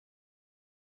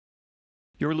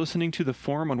You're listening to the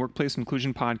Forum on Workplace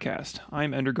Inclusion podcast.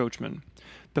 I'm Ender Gochman.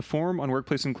 The Forum on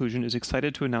Workplace Inclusion is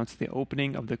excited to announce the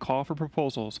opening of the call for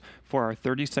proposals for our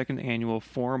 32nd annual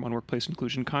Forum on Workplace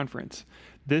Inclusion conference.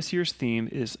 This year's theme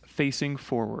is Facing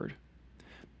Forward.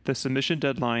 The submission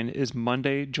deadline is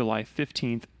Monday, July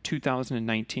 15th,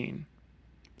 2019.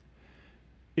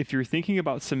 If you're thinking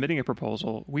about submitting a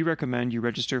proposal, we recommend you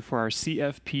register for our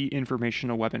CFP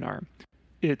informational webinar.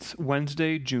 It's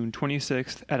Wednesday, June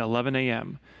 26th at 11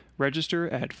 a.m. Register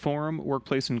at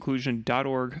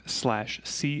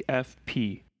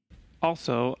forumworkplaceinclusion.org/CFP.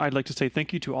 Also, I'd like to say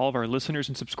thank you to all of our listeners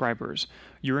and subscribers.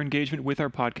 Your engagement with our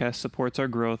podcast supports our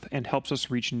growth and helps us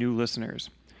reach new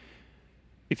listeners.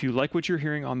 If you like what you're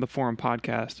hearing on the Forum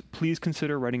podcast, please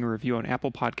consider writing a review on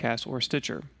Apple Podcasts or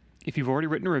Stitcher. If you've already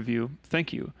written a review,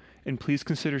 thank you, and please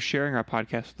consider sharing our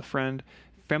podcast with a friend,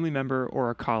 family member,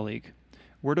 or a colleague.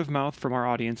 Word of mouth from our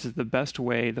audience is the best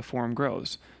way the forum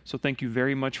grows, so thank you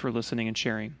very much for listening and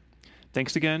sharing.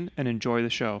 Thanks again, and enjoy the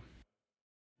show.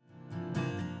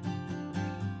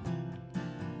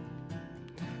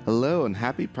 Hello and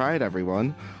happy Pride,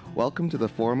 everyone. Welcome to the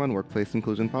Forum on Workplace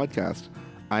Inclusion podcast.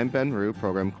 I'm Ben Rue,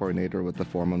 Program Coordinator with the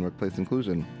Forum on Workplace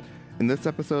Inclusion. In this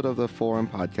episode of the Forum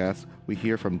podcast, we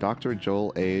hear from Dr.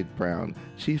 Joel A. Brown,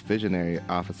 Chief Visionary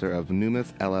Officer of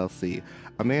Numis LLC,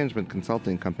 a management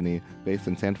consulting company based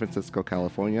in San Francisco,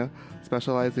 California,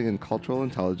 specializing in cultural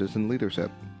intelligence and leadership.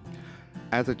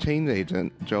 As a change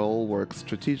agent, Joel works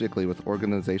strategically with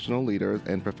organizational leaders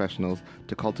and professionals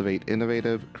to cultivate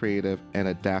innovative, creative, and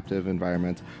adaptive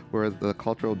environments where the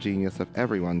cultural genius of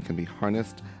everyone can be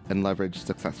harnessed and leveraged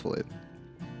successfully.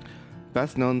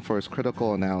 Best known for his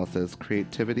critical analysis,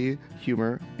 creativity,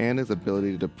 humor, and his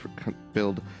ability to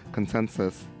build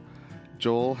consensus,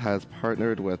 Joel has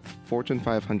partnered with Fortune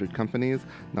 500 companies,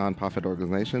 nonprofit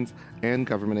organizations, and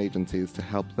government agencies to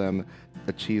help them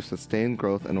achieve sustained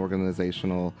growth and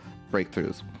organizational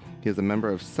breakthroughs. He is a member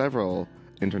of several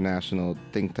international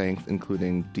think tanks,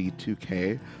 including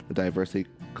D2K, the Diversity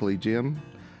Collegium,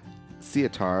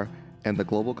 CIATAR, and the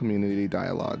Global Community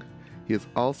Dialogue. He is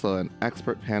also an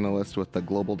expert panelist with the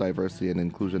Global Diversity and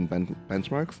Inclusion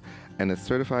Benchmarks and is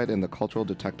certified in the Cultural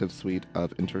Detective Suite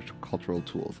of intercultural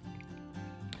tools.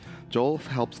 Joel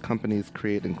helps companies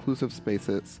create inclusive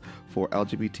spaces for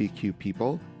LGBTQ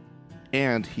people,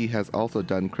 and he has also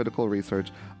done critical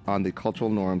research on the cultural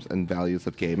norms and values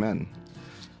of gay men.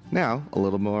 Now, a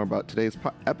little more about today's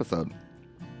episode.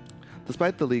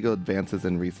 Despite the legal advances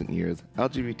in recent years,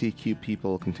 LGBTQ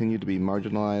people continue to be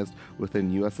marginalized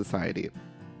within U.S. society.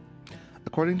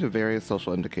 According to various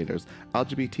social indicators,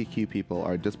 LGBTQ people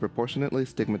are disproportionately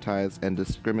stigmatized and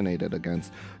discriminated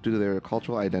against due to their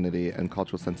cultural identity and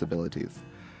cultural sensibilities.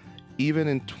 Even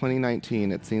in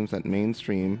 2019, it seems that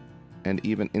mainstream and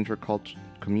even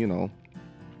intercommunal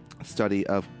study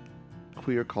of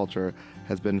queer culture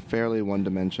has been fairly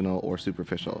one-dimensional or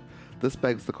superficial. This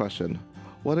begs the question,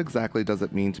 what exactly does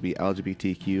it mean to be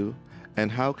LGBTQ,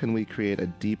 and how can we create a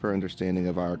deeper understanding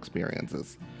of our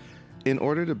experiences? In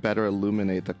order to better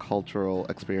illuminate the cultural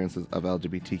experiences of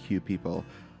LGBTQ people,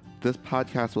 this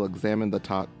podcast will examine the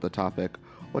topic,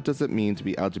 what does it mean to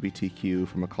be LGBTQ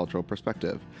from a cultural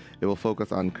perspective? It will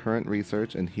focus on current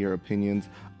research and hear opinions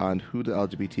on who the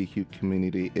LGBTQ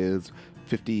community is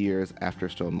 50 years after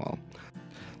Stonewall.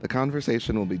 The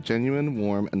conversation will be genuine,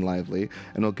 warm, and lively,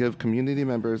 and will give community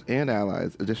members and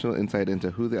allies additional insight into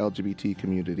who the LGBT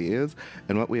community is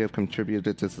and what we have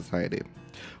contributed to society.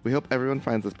 We hope everyone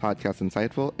finds this podcast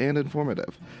insightful and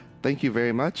informative. Thank you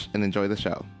very much, and enjoy the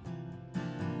show.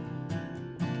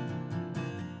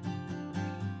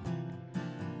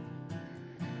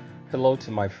 Hello to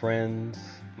my friends,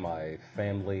 my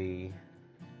family,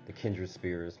 the kindred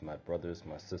spirits, my brothers,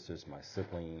 my sisters, my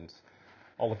siblings,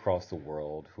 all across the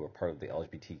world who are part of the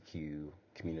LGBTQ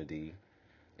community,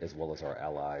 as well as our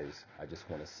allies. I just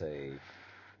want to say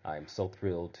I'm so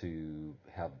thrilled to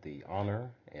have the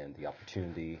honor and the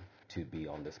opportunity to be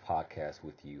on this podcast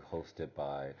with you, hosted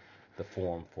by the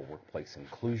Forum for Workplace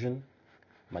Inclusion.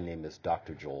 My name is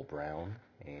Dr. Joel Brown,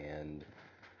 and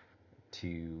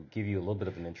to give you a little bit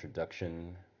of an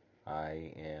introduction,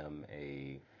 I am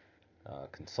a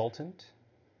consultant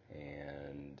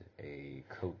and a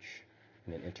coach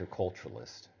and an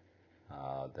interculturalist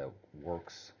that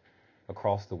works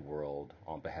across the world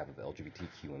on behalf of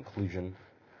LGBTQ inclusion.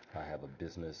 I have a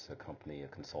business, a company, a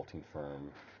consulting firm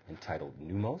entitled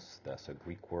Numos. That's a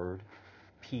Greek word,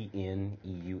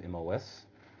 P-N-E-U-M-O-S.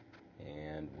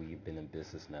 And we've been in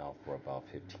business now for about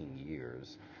 15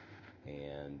 years.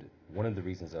 And one of the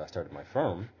reasons that I started my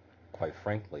firm, quite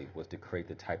frankly, was to create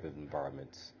the type of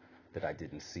environments that I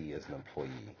didn't see as an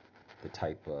employee, the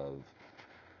type of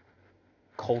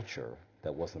culture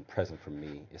that wasn't present for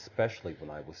me, especially when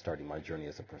I was starting my journey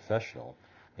as a professional,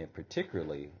 and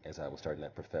particularly as I was starting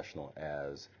that professional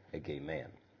as a gay man.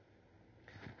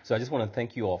 So I just want to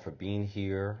thank you all for being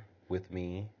here with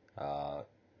me.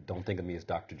 Don't think of me as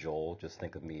Dr. Joel. Just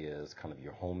think of me as kind of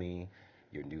your homie,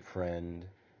 your new friend,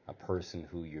 a person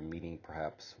who you're meeting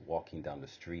perhaps walking down the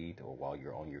street or while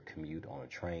you're on your commute on a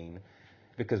train.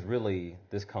 Because really,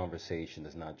 this conversation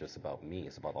is not just about me,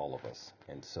 it's about all of us.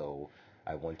 And so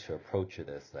I want to approach it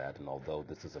as that. And although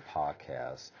this is a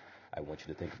podcast, I want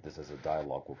you to think of this as a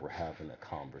dialogue where we're having a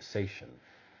conversation.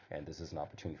 And this is an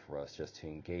opportunity for us just to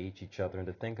engage each other and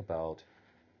to think about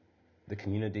the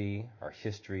community, our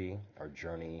history, our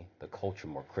journey, the culture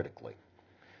more critically.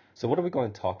 So what are we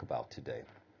going to talk about today?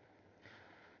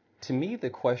 To me, the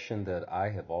question that I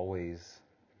have always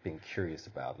been curious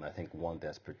about, and I think one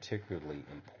that's particularly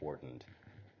important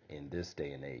in this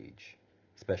day and age,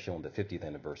 especially on the 50th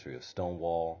anniversary of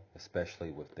Stonewall,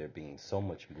 especially with there being so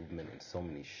much movement and so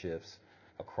many shifts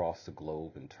across the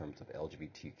globe in terms of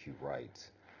LGBTQ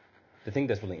rights. The thing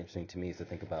that's really interesting to me is to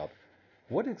think about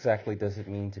what exactly does it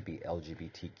mean to be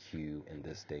LGBTQ in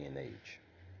this day and age?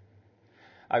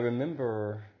 I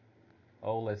remember,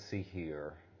 let's see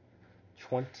here,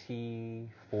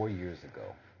 24 years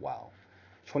ago, wow,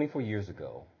 24 years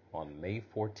ago, on May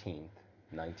 14th,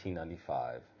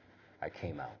 1995, I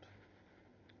came out.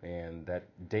 And that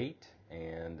date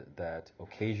and that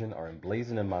occasion are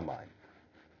emblazoned in my mind.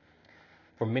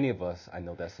 For many of us, I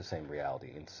know that's the same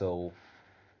reality. And so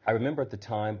I remember at the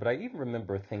time, but I even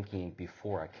remember thinking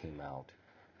before I came out,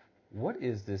 what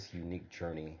is this unique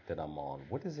journey that I'm on?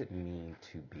 What does it mean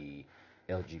to be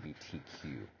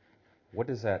LGBTQ? What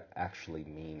does that actually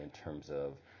mean in terms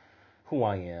of who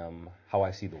I am, how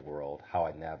I see the world, how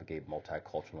I navigate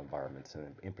multicultural environments,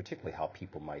 and in particularly how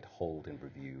people might hold in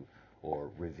review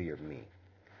or revere me?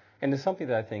 And it's something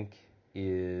that I think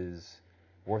is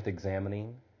worth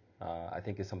examining. I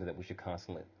think it's something that we should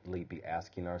constantly be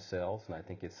asking ourselves, and I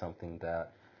think it's something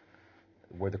that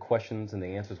where the questions and the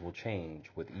answers will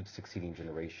change with each succeeding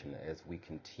generation as we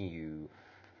continue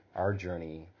our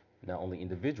journey, not only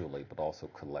individually, but also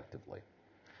collectively.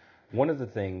 One of the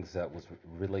things that was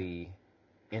really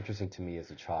interesting to me as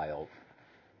a child,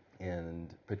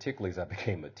 and particularly as I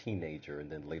became a teenager and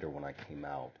then later when I came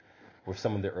out, were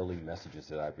some of the early messages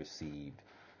that I received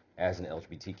as an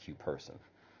LGBTQ person.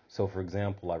 So, for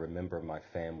example, I remember my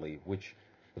family, which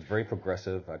was very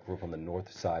progressive. I grew up on the north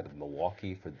side of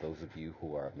Milwaukee. For those of you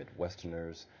who are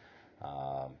Midwesterners,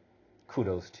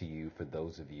 kudos to you. For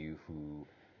those of you who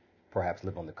perhaps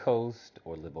live on the coast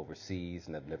or live overseas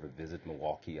and have never visited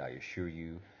Milwaukee, I assure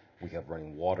you, we have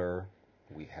running water.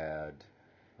 We had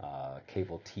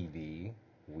cable TV.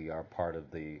 We are part of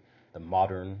the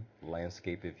modern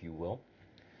landscape, if you will.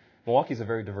 Milwaukee is a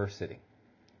very diverse city.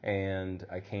 And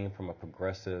I came from a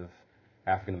progressive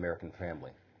African-American family.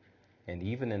 And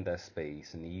even in that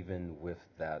space, and even with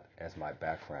that as my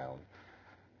background,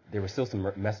 there were still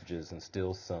some messages and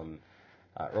still some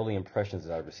early impressions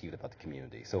that I received about the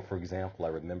community. So, for example, I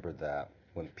remember that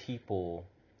when people,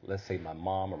 let's say my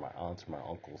mom or my aunts or my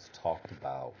uncles, talked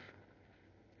about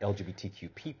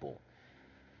LGBTQ people,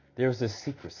 there was this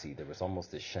secrecy. There was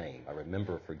almost this shame. I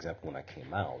remember, for example, when I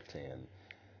came out and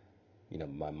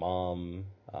my mom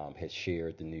had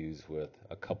shared the news with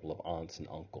a couple of aunts and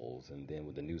uncles, and then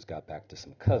when the news got back to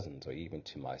some cousins or even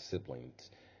to my siblings,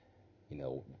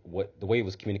 the way it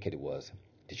was communicated was,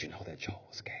 did you know that Joel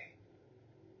was gay?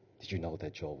 Did you know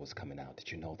that Joel was coming out?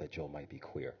 Did you know that Joel might be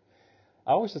queer?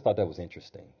 I always just thought that was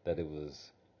interesting, that it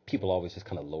was, people always just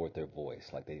kind of lowered their voice,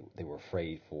 like they were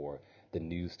afraid for the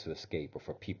news to escape or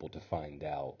for people to find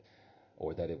out,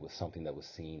 or that it was something that was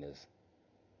seen as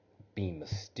being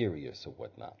mysterious or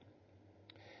whatnot.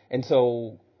 And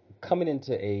so coming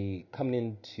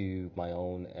into my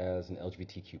own as an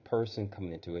LGBTQ person,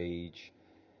 coming into age,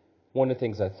 one of the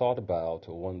things I thought about,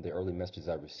 or one of the early messages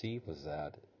I received, was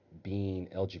that being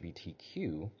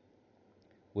LGBTQ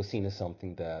was seen as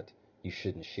something that you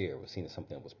shouldn't share. It was seen as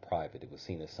something that was private. It was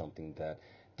seen as something that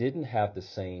didn't have the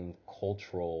same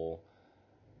cultural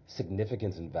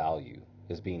significance and value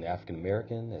as being African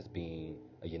American, as being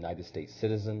a United States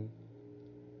citizen,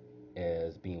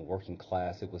 as being working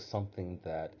class. It was something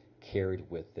that carried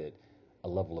with it a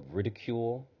level of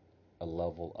ridicule, a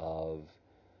level of,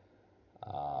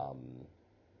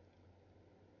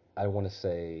 I want to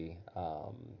say,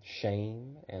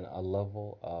 shame, and a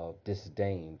level of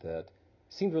disdain that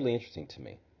seemed really interesting to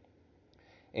me.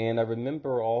 And I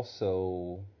remember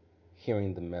also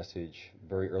hearing the message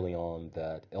very early on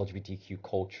that LGBTQ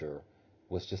culture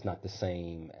was just not the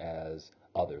same as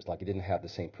others, like it didn't have the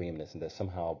same preeminence, and that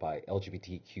somehow by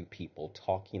LGBTQ people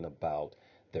talking about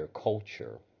their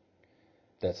culture,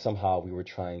 that somehow we were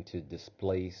trying to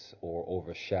displace or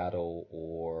overshadow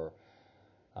or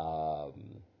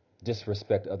um,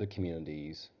 disrespect other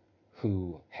communities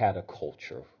who had a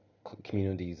culture,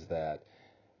 communities that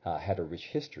had a rich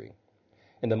history.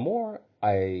 And the more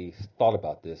I thought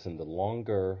about this and the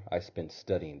longer I spent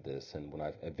studying this, and when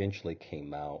I eventually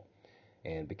came out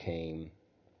and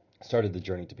started the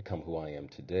journey to become who I am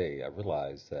today, I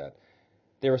realized that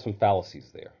there are some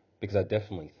fallacies there because I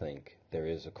definitely think there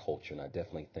is a culture, and I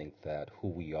definitely think that who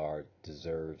we are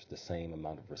deserves the same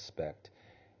amount of respect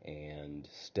and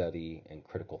study and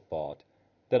critical thought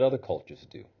that other cultures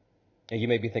do. And you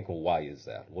may be thinking, well, why is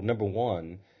that? Well, number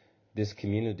one, this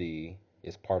community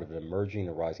is part of an emerging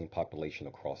and rising population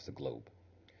across the globe.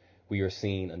 We are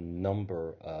seeing a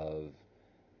number of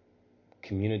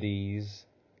communities,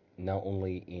 not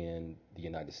only in the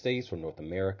United States or North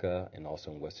America and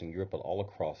also in Western Europe, but all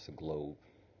across the globe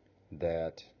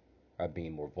that are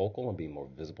being more vocal and being more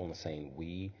visible and saying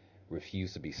we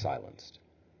refuse to be silenced.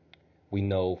 We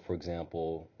know, for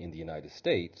example, in the United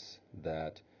States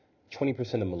that 20%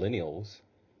 of millennials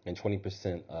and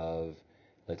 20% of,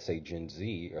 let's say, Gen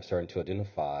Z are starting to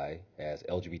identify as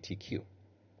LGBTQ.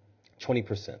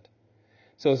 20%.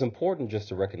 So it's important just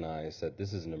to recognize that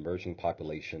this is an emerging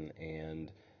population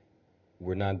and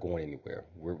we're not going anywhere.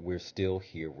 We're still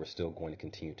here. We're still going to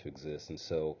continue to exist. And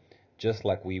so just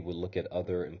like we would look at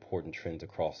other important trends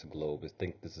across the globe, I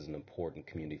think this is an important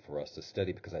community for us to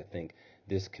study because I think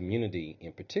this community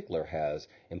in particular has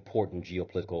important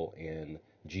geopolitical and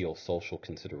geosocial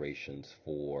considerations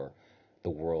for the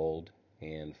world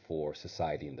and for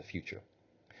society in the future.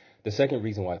 The second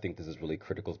reason why I think this is really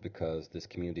critical is because this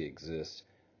community exists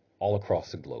all across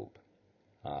the globe.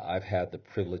 I've had the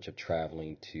privilege of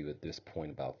traveling to, at this point,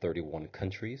 about 31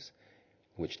 countries,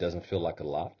 which doesn't feel like a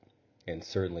lot. And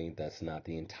certainly that's not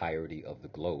the entirety of the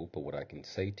globe. But what I can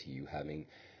say to you, having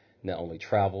not only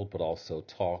traveled, but also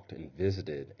talked and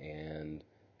visited and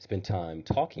spent time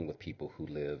talking with people who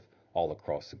live all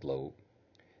across the globe,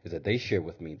 is that they share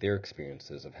with me their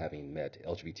experiences of having met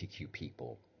LGBTQ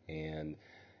people. And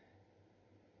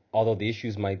although the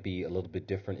issues might be a little bit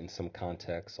different in some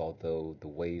contexts, although the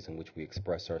ways in which we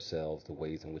express ourselves, the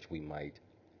ways in which we might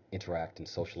interact and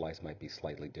socialize might be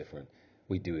slightly different,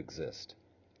 we do exist.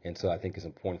 And so I think it's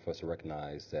important for us to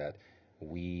recognize that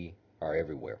we are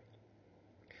everywhere.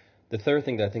 The third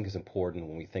thing that I think is important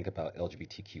when we think about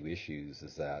LGBTQ issues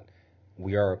is that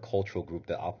we are a cultural group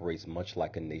that operates much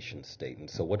like a nation state. And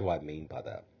so what do I mean by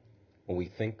that? When we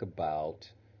think about,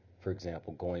 for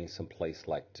example, going someplace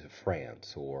like to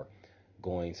France or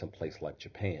going someplace like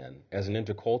Japan, as an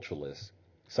interculturalist,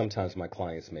 sometimes my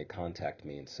clients may contact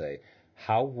me and say,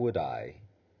 how would I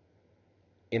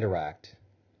interact,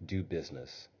 do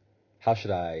business? How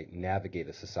should I navigate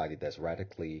a society that's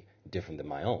radically different than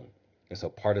my own? And so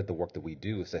part of the work that we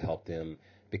do is to help them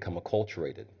become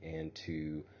acculturated and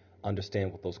to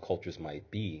understand what those cultures might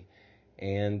be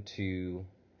and to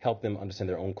help them understand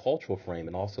their own cultural frame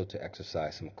and also to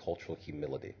exercise some cultural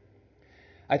humility.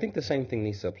 I think the same thing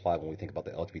needs to apply when we think about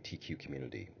the LGBTQ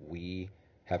community. We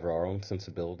have our own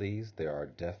sensibilities. There are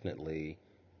definitely,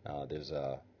 there's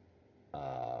a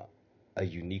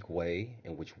unique way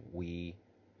in which we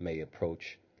may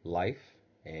approach life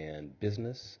and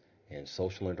business and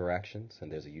social interactions,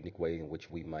 and there's a unique way in which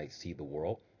we might see the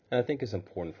world. And I think it's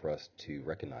important for us to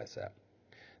recognize that.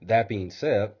 That being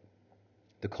said,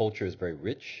 the culture is very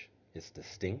rich, it's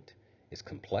distinct, it's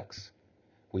complex.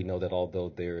 We know that although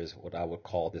there is what I would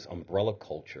call this umbrella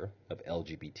culture of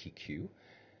LGBTQ,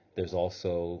 there's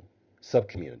also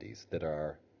subcommunities that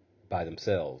are by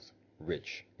themselves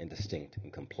rich and distinct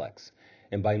and complex.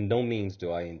 And by no means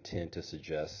do I intend to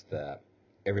suggest that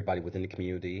everybody within the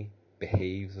community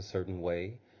behaves a certain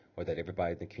way or that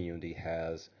everybody in the community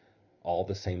has all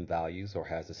the same values or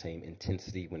has the same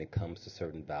intensity when it comes to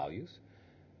certain values.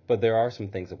 But there are some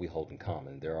things that we hold in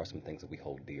common. There are some things that we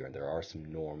hold dear, and there are some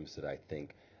norms that I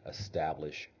think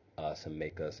establish us and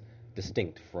make us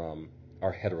distinct from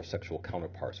our heterosexual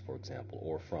counterparts, for example,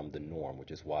 or from the norm,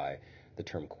 which is why the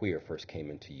term queer first came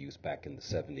into use back in the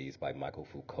 70s by Michael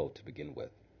Foucault to begin with.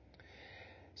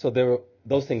 So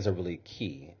those things are really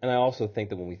key. And I also think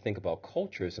that when we think about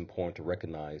culture, it's important to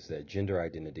recognize that gender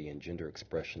identity and gender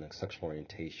expression and sexual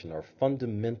orientation are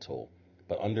fundamental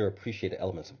but underappreciated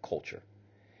elements of culture.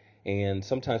 And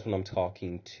sometimes when I'm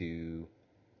talking to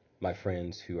my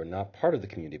friends who are not part of the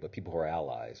community, but people who are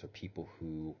allies or people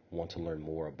who want to learn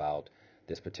more about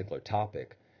this particular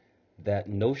topic, that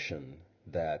notion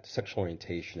that sexual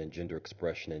orientation and gender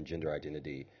expression and gender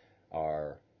identity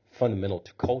are fundamental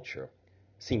to culture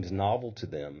seems novel to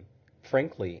them,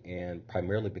 frankly, and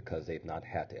primarily because they've not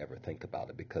had to ever think about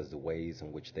it, because the ways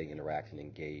in which they interact and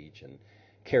engage and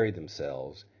carry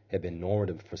themselves have been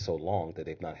normative for so long that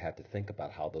they've not had to think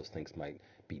about how those things might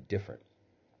be different.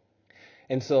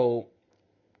 And so,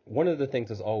 one of the things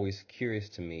that's always curious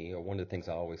to me, or one of the things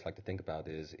I always like to think about,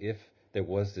 is if there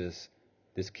was this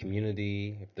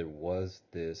community, if there was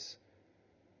this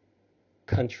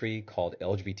country called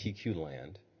LGBTQ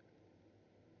land,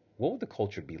 what would the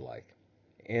culture be like?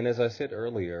 And as I said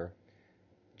earlier,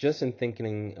 just in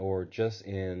thinking or just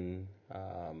in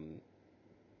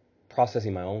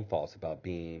processing my own thoughts about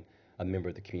being a member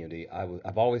of the community,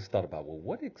 I've always thought about, well,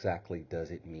 what exactly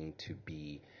does it mean to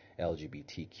be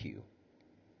LGBTQ?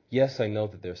 Yes, I know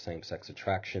that there's same-sex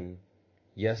attraction.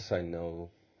 Yes, I know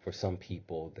for some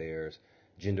people there's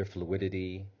gender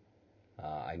fluidity.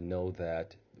 I know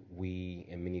that we,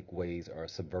 in many ways, are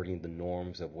subverting the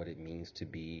norms of what it means to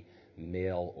be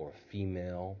male or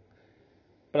female.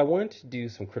 But I wanted to do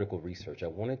some critical research. I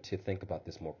wanted to think about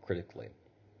this more critically.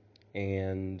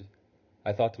 And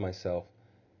I thought to myself,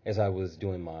 as I was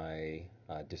doing my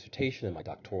dissertation and my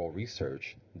doctoral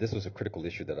research, this was a critical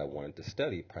issue that I wanted to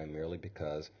study, primarily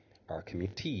because our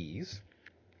communities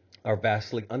are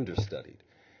vastly understudied.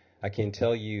 I can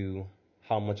tell you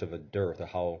how much of a dearth or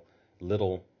how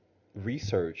little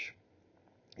research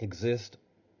exists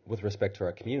with respect to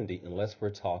our community unless we're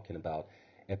talking about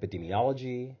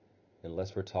epidemiology,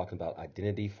 unless we're talking about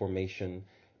identity formation.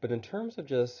 But in terms of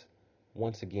just,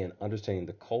 once again, understanding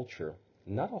the culture,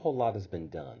 not a whole lot has been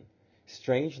done.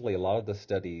 Strangely, a lot of the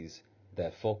studies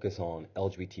that focus on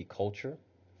LGBT culture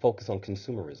focus on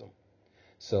consumerism.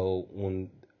 So when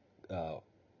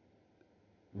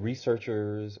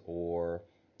researchers or,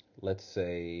 let's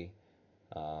say,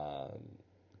 um,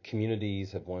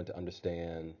 communities have wanted to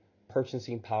understand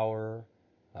purchasing power,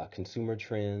 consumer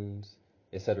trends,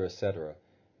 et cetera,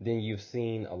 then you've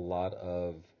seen a lot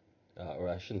of, or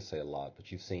I shouldn't say a lot,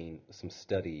 but you've seen some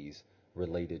studies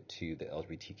related to the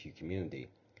LGBTQ community.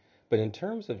 But in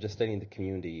terms of just studying the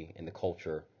community and the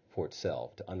culture for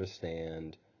itself, to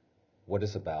understand what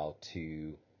it's about,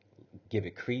 to give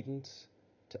it credence,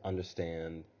 to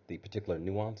understand the particular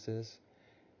nuances,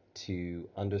 to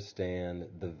understand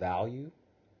the value,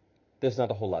 there's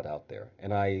not a whole lot out there.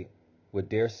 And I would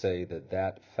dare say that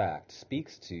that fact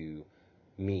speaks to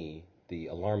me, the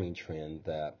alarming trend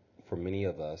that for many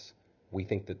of us, we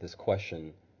think that this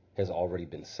question has already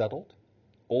been settled,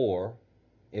 or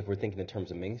if we're thinking in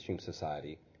terms of mainstream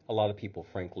society, a lot of people,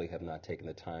 frankly, have not taken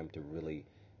the time to really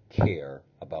care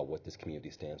about what this community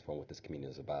stands for and what this community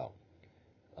is about.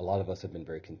 A lot of us have been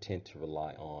very content to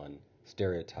rely on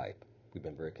stereotype. We've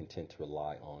been very content to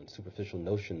rely on superficial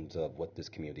notions of what this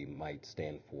community might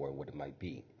stand for and what it might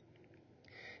be.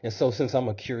 And so, since I'm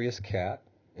a curious cat,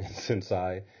 and since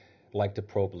I like to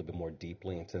probe a little bit more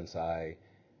deeply, and since I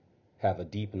have a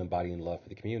deep and abiding love for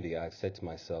the community, I've said to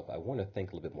myself, I want to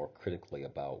think a little bit more critically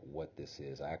about what this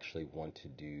is. I actually want to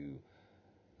do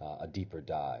a deeper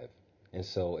dive. And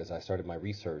so, as I started my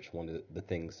research, one of the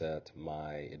things that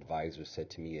my advisor said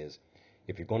to me is,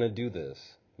 if you're going to do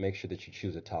this, make sure that you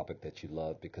choose a topic that you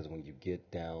love, because when you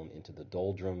get down into the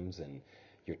doldrums and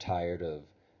you're tired of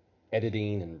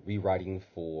editing and rewriting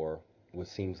for what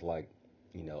seems like,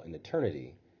 an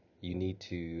eternity, you need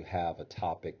to have a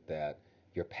topic that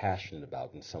you're passionate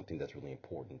about and something that's really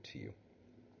important to you.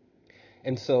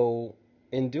 And so,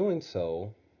 in doing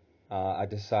so, I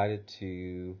decided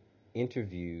to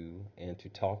interview and to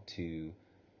talk to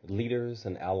leaders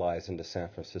and allies in the San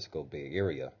Francisco Bay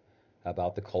Area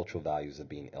about the cultural values of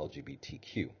being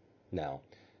LGBTQ. Now,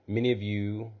 many of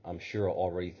you, I'm sure, are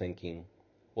already thinking,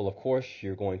 well, of course,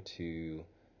 you're going to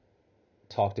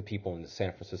talk to people in the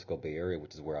San Francisco Bay Area,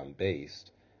 which is where I'm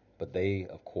based, but they,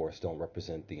 of course, don't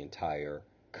represent the entire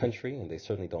country, and they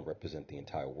certainly don't represent the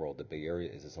entire world. The Bay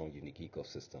Area is its own unique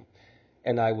ecosystem.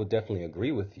 And I would definitely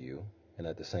agree with you. And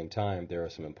at the same time, there are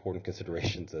some important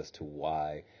considerations as to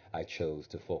why I chose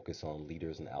to focus on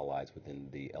leaders and allies within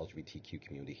the LGBTQ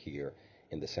community here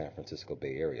in the San Francisco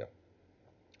Bay Area.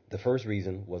 The first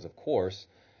reason was, of course,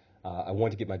 I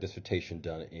wanted to get my dissertation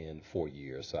done in 4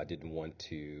 years, so I didn't want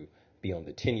to be on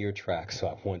the 10-year track, so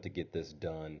I wanted to get this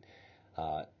done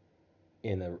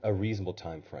in a reasonable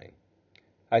time frame.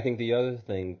 I think the other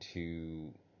thing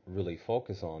to really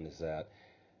focus on is that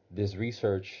this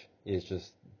research is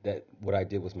just that what I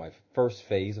did was my first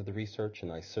phase of the research,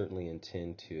 and I certainly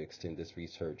intend to extend this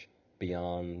research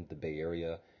beyond the Bay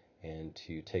Area and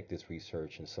to take this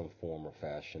research in some form or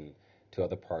fashion to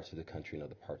other parts of the country and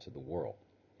other parts of the world.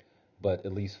 But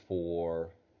at least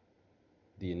for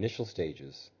the initial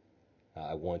stages,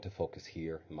 I wanted to focus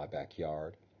here in my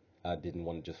backyard. I didn't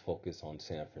want to just focus on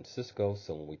San Francisco.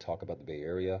 So when we talk about the Bay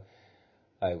Area,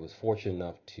 I was fortunate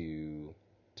enough to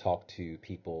talk to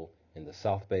people in the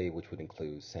South Bay, which would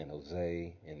include San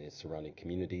Jose and its surrounding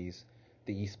communities,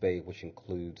 the East Bay, which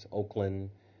includes Oakland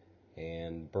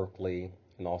and Berkeley,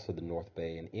 and also the North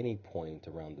Bay and any point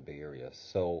around the Bay Area.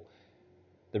 So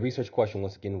the research question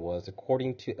once again was,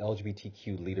 according to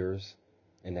LGBTQ leaders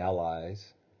and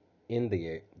allies in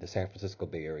the San Francisco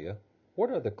Bay Area, what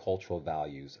are the cultural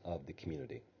values of the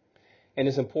community? And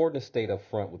it's important to state up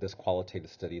front with this qualitative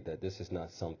study that this is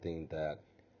not something that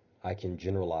I can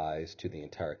generalize to the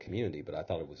entire community, but I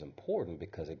thought it was important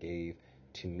because it gave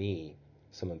to me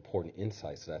some important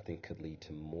insights that I think could lead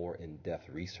to more in-depth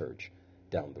research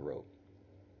down the road.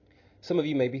 Some of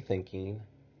you may be thinking,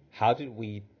 how did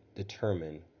we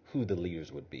determine who the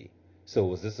leaders would be? So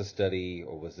was this a study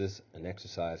or was this an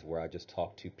exercise where I just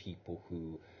talked to people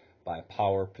who, by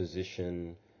power,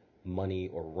 position, money,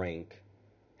 or rank,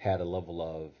 had a level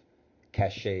of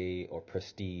cachet or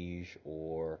prestige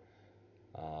or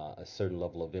a certain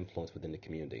level of influence within the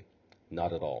community?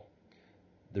 Not at all.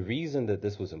 The reason that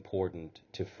this was important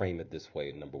to frame it this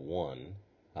way, number one,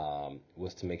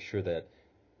 was to make sure that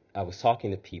I was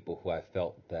talking to people who I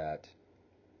felt that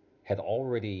had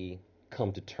already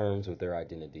come to terms with their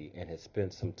identity and had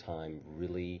spent some time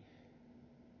really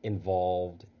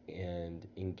involved and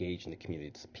engaged in the community.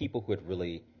 It's people who had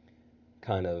really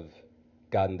kind of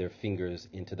gotten their fingers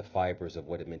into the fibers of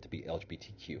what it meant to be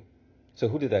LGBTQ. So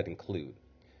who did that include?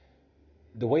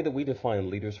 The way that we define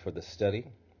leaders for the study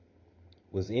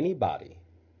was anybody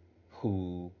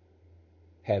who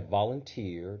had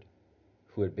volunteered,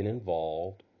 who had been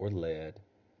involved or led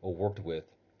or worked with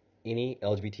any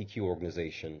LGBTQ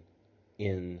organization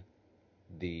in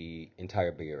the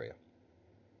entire Bay Area.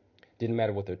 Didn't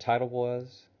matter what their title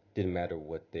was, didn't matter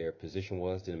what their position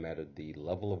was, didn't matter the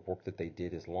level of work that they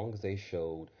did, as long as they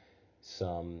showed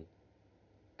some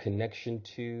connection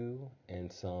to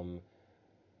and some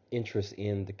interest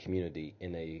in the community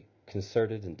in a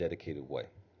concerted and dedicated way.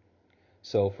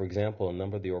 So, for example, a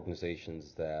number of the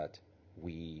organizations that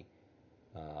the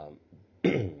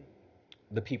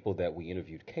people that we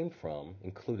interviewed came from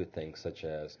included things such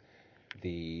as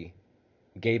the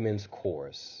Gay Men's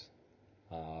Chorus,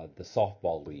 the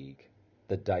Softball League,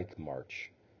 the Dyke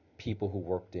March, people who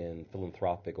worked in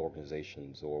philanthropic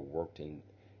organizations or worked in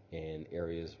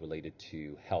areas related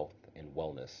to health and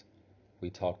wellness. We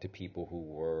talked to people who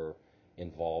were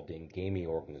involved in gaming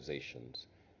organizations,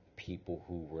 people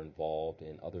who were involved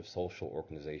in other social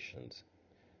organizations.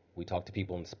 We talked to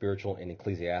people in spiritual and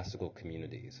ecclesiastical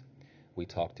communities. We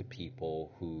talked to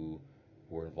people who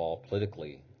were involved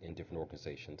politically in different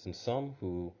organizations, and some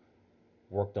who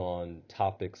worked on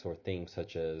topics or themes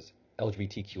such as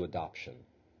LGBTQ adoption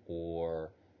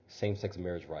or same-sex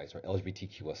marriage rights or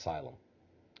LGBTQ asylum.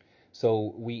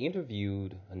 So we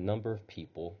interviewed a number of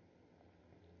people,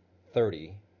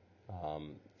 30,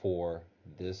 for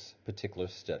this particular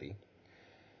study.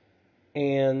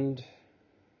 And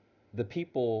the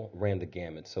people ran the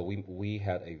gamut. So we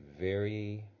had a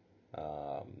very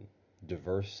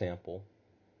diverse sample.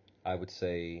 I would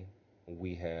say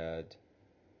we had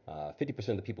 50%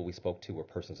 of the people we spoke to were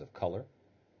persons of color.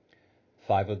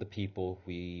 5 of the people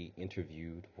we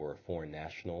interviewed were foreign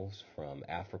nationals from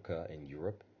Africa and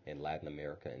Europe and Latin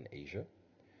America and Asia.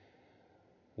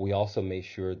 We also made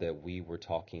sure that we were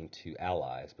talking to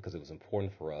allies because it was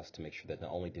important for us to make sure that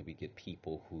not only did we get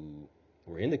people who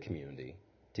were in the community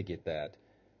to get that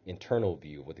internal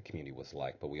view of what the community was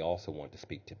like, but we also wanted to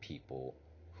speak to people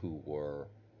who were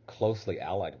closely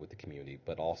allied with the community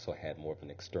but also had more of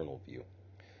an external view.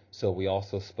 So we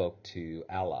also spoke to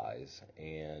allies,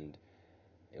 and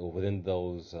within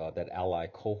those that ally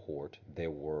cohort,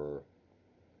 there were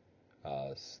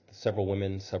several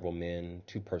women, several men,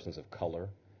 2 persons of color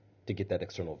to get that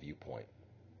external viewpoint.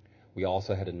 We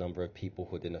also had a number of people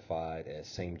who identified as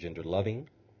same-gender loving.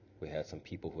 We had some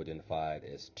people who identified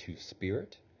as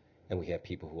two-spirit, and we had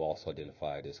people who also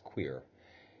identified as queer.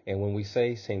 And when we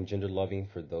say same-gender loving,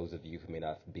 for those of you who may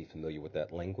not be familiar with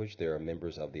that language, there are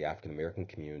members of the African American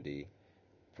community,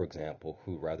 for example,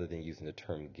 who rather than using the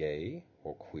term gay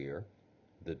or queer,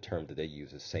 the term that they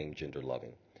use is same-gender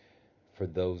loving. For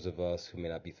those of us who may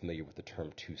not be familiar with the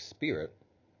term two-spirit,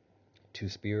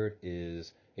 two-spirit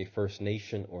is a First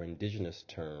Nation or indigenous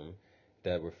term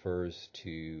that refers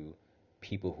to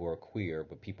people who are queer,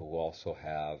 but people who also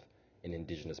have an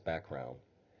indigenous background.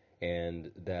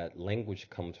 And that language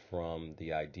comes from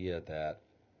the idea that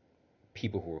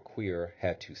people who were queer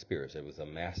had 2 spirits. There was a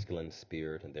masculine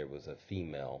spirit and there was a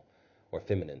female or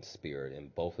feminine spirit,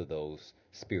 and both of those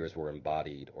spirits were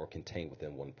embodied or contained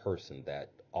within one person that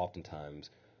oftentimes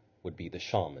would be the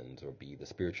shamans or be the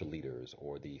spiritual leaders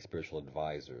or the spiritual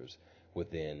advisors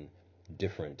within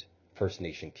different First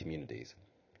Nation communities.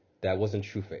 That wasn't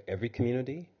true for every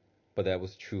community, but that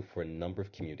was true for a number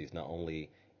of communities, not only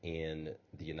in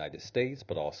the United States,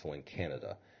 but also in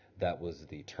Canada. That was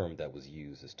the term that was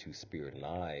used as two-spirit. And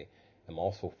I am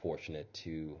also fortunate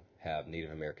to have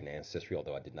Native American ancestry,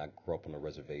 although I did not grow up on a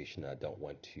reservation. I don't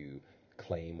want to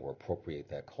claim or appropriate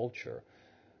that culture.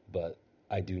 But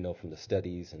I do know from the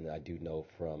studies, and I do know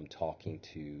from talking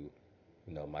to,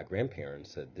 my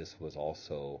grandparents, that this was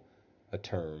also a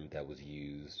term that was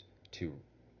used to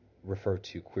refer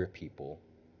to queer people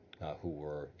who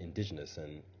were indigenous,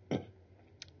 and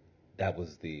that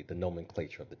was the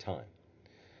nomenclature of the time.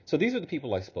 So these are the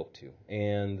people I spoke to,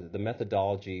 and the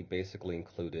methodology basically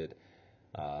included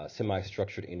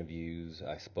semi-structured interviews.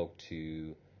 I spoke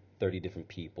to 30 different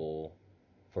people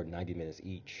for 90 minutes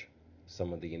each.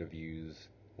 Some of the interviews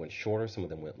went shorter, some of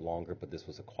them went longer, but this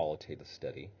was a qualitative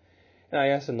study. And I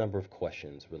asked a number of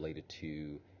questions related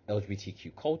to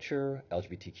LGBTQ culture,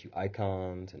 LGBTQ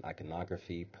icons and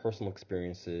iconography, personal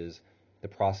experiences, the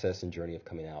process and journey of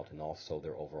coming out, and also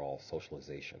their overall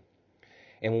socialization.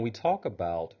 And when we talk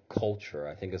about culture,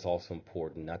 I think it's also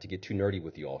important not to get too nerdy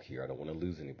with you all here. I don't want to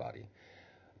lose anybody.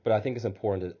 But I think it's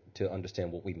important to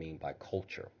understand what we mean by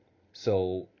culture.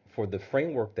 So for the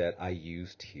framework that I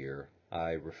used here,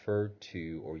 I referred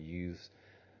to or used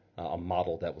a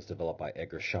model that was developed by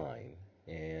Edgar Schein.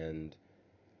 And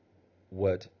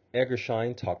what Edgar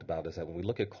Schein talked about is that when we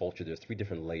look at culture, there's 3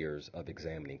 different layers of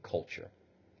examining culture.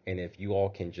 And if you all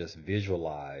can just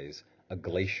visualize a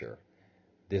glacier,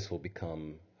 this will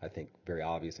become, I think, very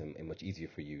obvious and much easier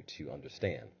for you to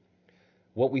understand.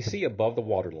 What we see above the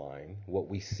waterline, what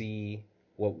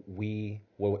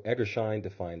Edgar Schein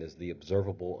defined as the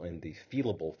observable and the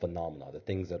feelable phenomena, the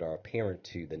things that are apparent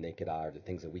to the naked eye, or the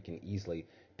things that we can easily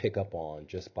pick up on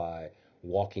just by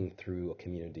walking through a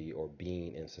community or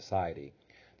being in society,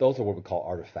 those are what we call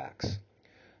artifacts.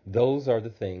 Those are the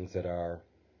things that are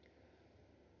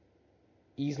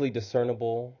easily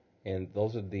discernible, and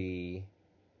those are the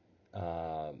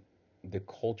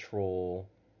cultural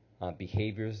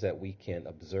behaviors that we can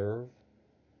observe.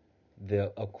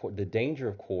 The danger,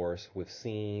 of course, with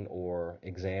seeing or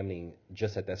examining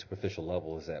just at that superficial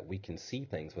level is that we can see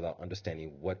things without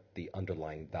understanding what the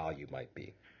underlying value might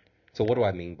be. So what do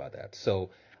I mean by that? So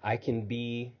I can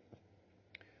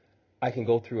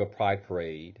go through a pride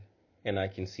parade and I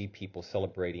can see people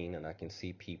celebrating, and I can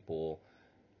see people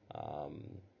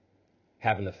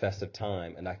having a festive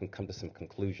time, and I can come to some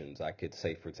conclusions. I could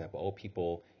say, for example,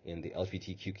 people in the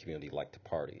LGBTQ community like to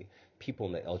party. People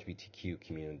in the LGBTQ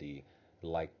community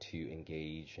like to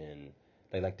engage and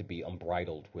they like to be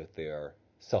unbridled with their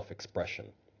self-expression.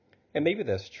 And maybe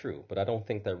that's true, but I don't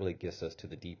think that really gets us to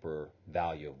the deeper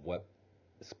value of what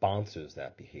sponsors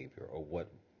that behavior or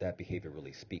what that behavior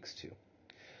really speaks to.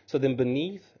 So then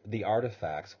beneath the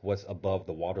artifacts, what's above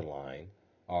the waterline,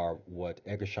 are what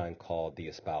Edgar Schein called the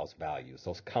espoused values,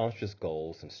 those conscious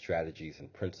goals and strategies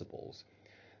and principles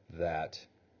that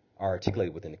are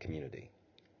articulated within the community.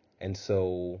 And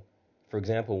so, for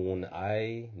example, when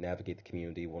I navigate the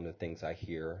community, one of the things I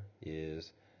hear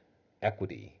is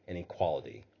equity and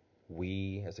equality.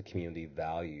 We as a community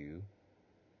value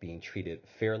being treated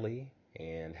fairly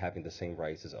and having the same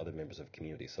rights as other members of the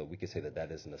community. So we could say that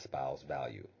that is an espoused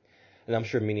value. And I'm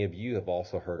sure many of you have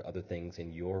also heard other things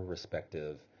in your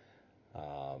respective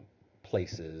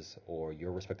places or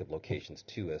your respective locations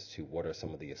too, as to what are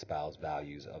some of the espoused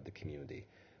values of the community,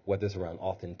 whether it's around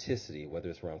authenticity, whether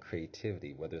it's around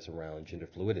creativity, whether it's around gender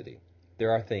fluidity. There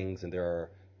are things and there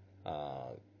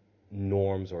are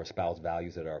norms or espoused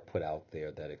values that are put out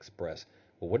there that express,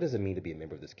 well, what does it mean to be a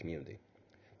member of this community?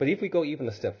 But if we go even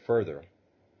a step further,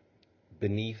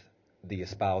 beneath the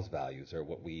espoused values, or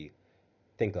what we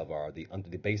think of are the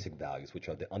basic values, which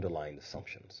are the underlying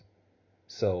assumptions.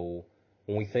 So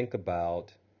when we think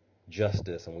about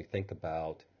justice and we think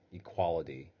about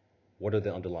equality, what are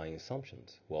the underlying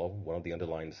assumptions? Well, one of the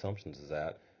underlying assumptions is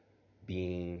that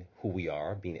being who we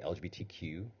are, being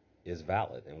LGBTQ, is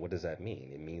valid. And what does that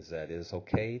mean? It means that it is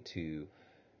okay to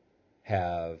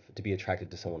be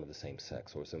attracted to someone of the same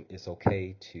sex, or it's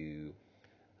okay to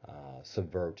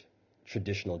subvert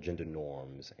traditional gender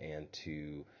norms and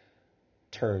to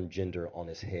turn gender on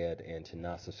its head and to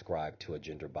not subscribe to a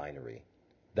gender binary.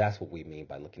 That's what we mean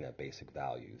by looking at basic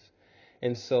values.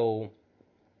 And so,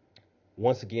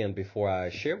 once again, before I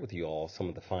share with you all some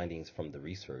of the findings from the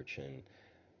research and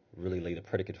really lay the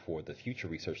predicate for the future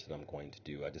research that I'm going to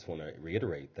do, I just want to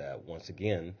reiterate that, once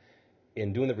again,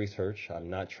 in doing the research, I'm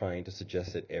not trying to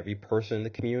suggest that every person in the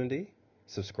community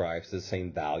subscribes to the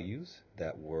same values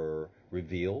that were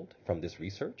revealed from this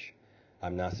research.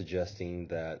 I'm not suggesting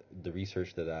that the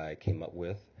research that I came up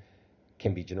with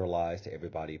can be generalized to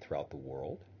everybody throughout the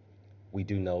world. We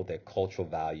do know that cultural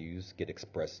values get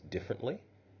expressed differently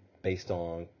based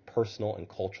on personal and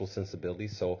cultural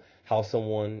sensibilities. So how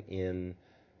someone in,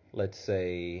 let's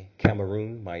say,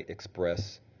 Cameroon might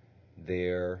express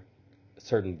their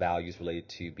certain values related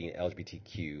to being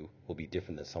LGBTQ will be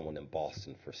different than someone in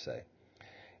Boston, per se.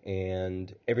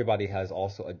 And everybody has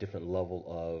also a different level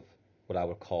of what I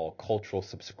would call cultural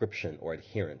subscription or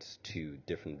adherence to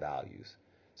different values.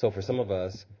 So for some of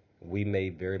us, we may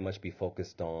very much be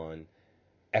focused on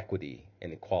equity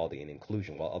and equality and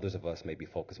inclusion, while others of us may be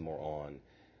focused more on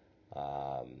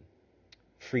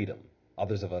freedom.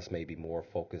 Others of us may be more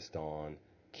focused on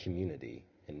community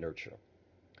and nurture.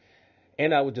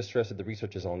 And I would just stress that the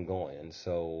research is ongoing. And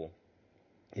so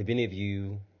if any of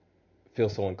you feel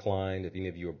so inclined, if any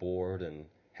of you are bored and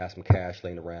have some cash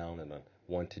laying around and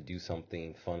want to do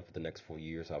something fun for the next 4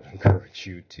 years, I would encourage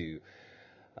you to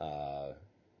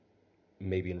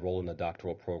maybe enroll in a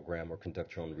doctoral program or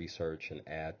conduct your own research and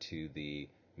add to the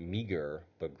meager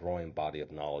but growing body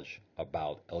of knowledge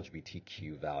about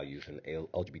LGBTQ values and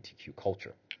LGBTQ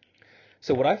culture.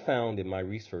 So what I found in my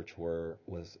research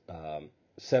was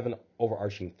 7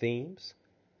 overarching themes,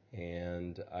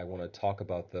 and I want to talk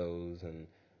about those. And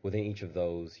within each of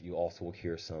those, you also will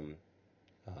hear some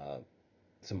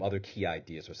other key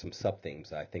ideas or some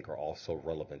sub-themes that I think are also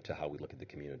relevant to how we look at the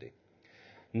community.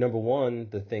 Number one,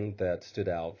 the thing that stood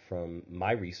out from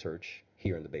my research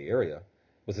here in the Bay Area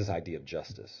was this idea of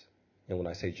justice. And when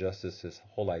I say justice, this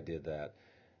whole idea that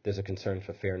there's a concern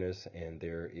for fairness and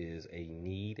there is a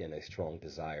need and a strong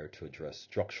desire to address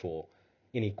structural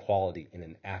inequality in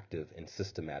an active and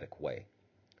systematic way.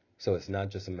 So it's not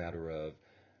just a matter of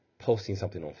posting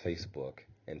something on Facebook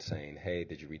and saying, hey,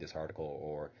 did you read this article?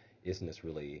 Or isn't this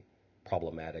really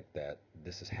problematic that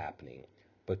this is happening?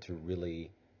 But to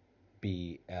really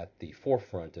be at the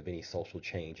forefront of any social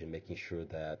change and making sure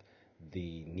that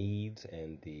the needs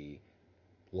and the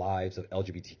lives of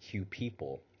LGBTQ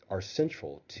people are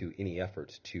central to any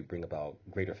efforts to bring about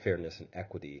greater fairness and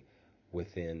equity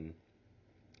within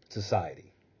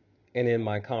society. And in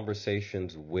my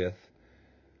conversations with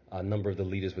a number of the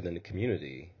leaders within the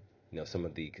community, some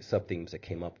of the sub-themes that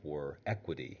came up were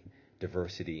equity,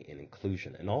 diversity, and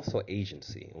inclusion, and also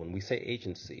agency. When we say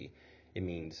agency, it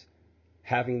means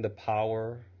having the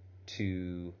power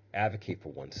to advocate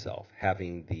for oneself,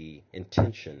 having the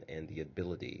intention and the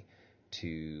ability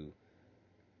to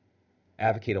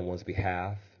advocate on one's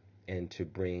behalf and to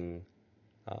bring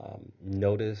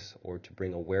notice or to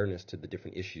bring awareness to the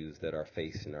different issues that are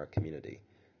faced in our community.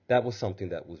 That was something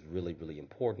that was really, really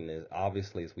important. And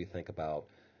obviously, as we think about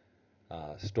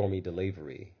Stormy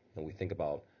Delivery and we think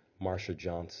about Marsha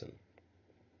Johnson,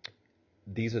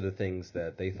 these are the things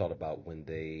that they thought about when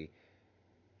they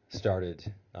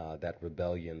started that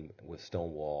rebellion with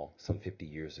Stonewall some 50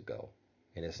 years ago.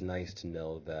 And it's nice to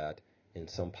know that in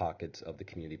some pockets of the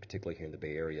community, particularly here in the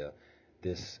Bay Area,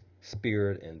 this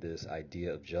spirit and this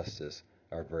idea of justice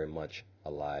are very much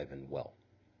alive and well.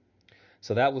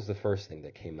 So that was the first thing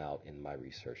that came out in my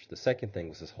research. The second thing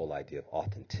was this whole idea of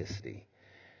authenticity,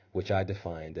 which I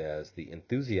defined as the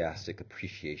enthusiastic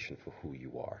appreciation for who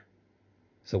you are.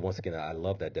 So once again, I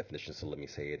love that definition, so let me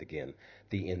say it again.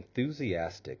 The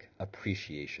enthusiastic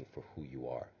appreciation for who you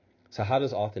are. So how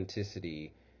does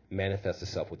authenticity manifest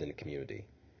itself within the community?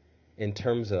 In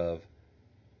terms of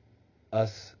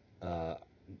us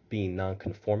being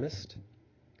nonconformist,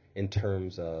 in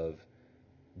terms of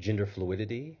gender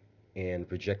fluidity and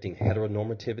rejecting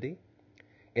heteronormativity,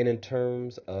 and in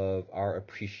terms of our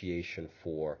appreciation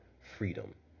for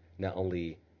freedom, not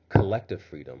only collective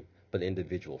freedom, but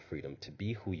individual freedom to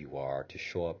be who you are, to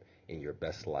show up in your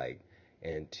best light,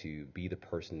 and to be the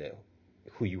person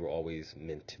who you were always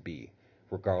meant to be,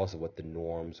 regardless of what the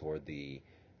norms or the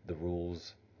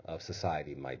rules of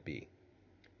society might be.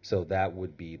 So that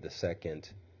would be the second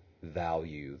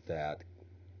value that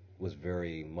was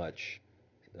very much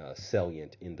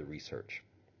salient in the research.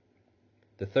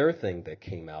 The third thing that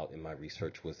came out in my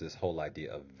research was this whole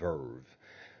idea of verve.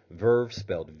 Verve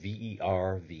spelled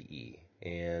V-E-R-V-E.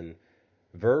 And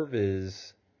verve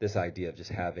is this idea of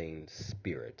just having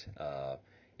spirit.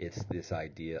 It's this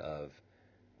idea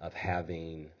of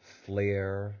having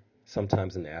flair.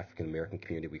 Sometimes in the African American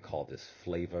community we call this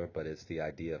flavor, but it's the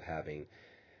idea of having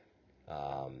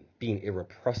being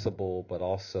irrepressible, but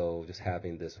also just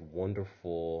having this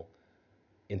wonderful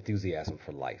enthusiasm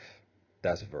for life.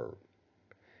 That's verve.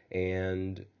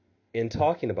 And In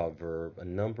talking about verve, a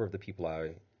number of the people I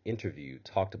interviewed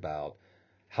talked about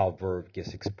how verve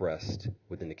gets expressed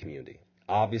within the community.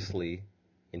 Obviously,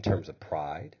 in terms of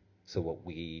pride, so what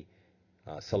we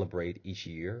celebrate each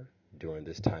year during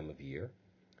this time of year,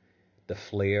 the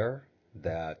flair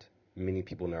that many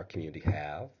people in our community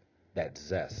have, that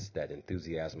zest, that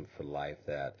enthusiasm for life,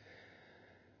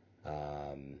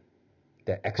 um,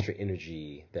 that extra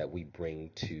energy that we bring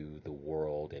to the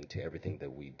world and to everything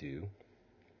that we do,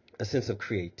 a sense of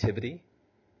creativity,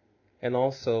 and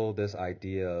also this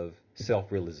idea of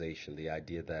self-realization, the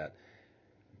idea that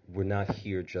we're not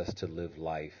here just to live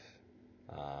life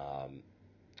um,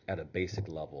 at a basic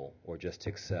level or just to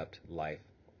accept life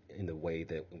in the way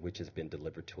that which has been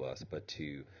delivered to us, but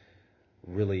to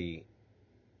really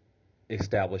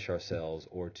establish ourselves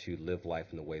or to live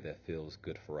life in a way that feels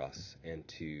good for us and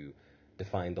to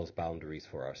define those boundaries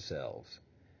for ourselves.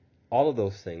 All of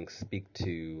those things speak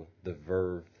to the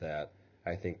verve that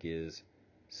I think is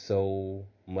so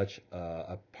much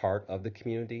a part of the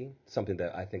community, something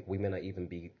that I think we may not even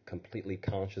be completely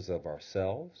conscious of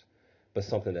ourselves, but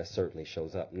something that certainly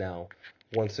shows up. Now,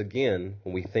 once again,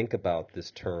 when we think about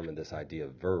this term and this idea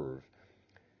of verve,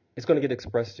 it's going to get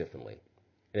expressed differently.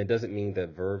 And it doesn't mean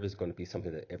that verve is going to be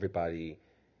something that everybody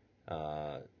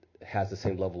uh, has the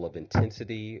same level of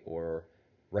intensity or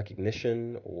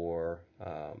recognition or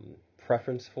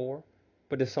preference for,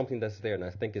 but it's something that's there. And I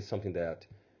think it's something that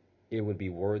it would be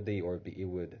worthy or it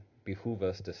would behoove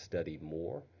us to study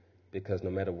more, because no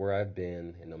matter where I've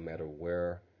been and no matter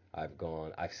where I've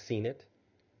gone, I've seen it,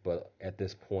 but at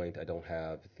this point I don't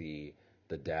have the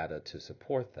data to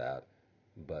support that,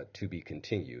 but to be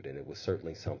continued. And it was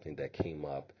certainly something that came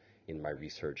up in my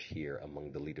research here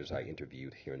among the leaders I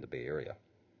interviewed here in the Bay Area.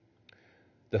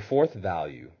 The fourth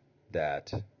value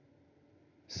that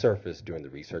surfaced during the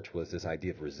research was this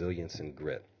idea of resilience and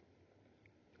grit.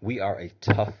 We are a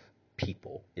tough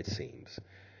people, it seems.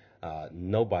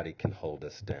 Nobody can hold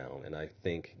us down. And I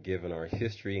think, given our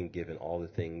history and given all the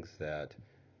things that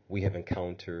we have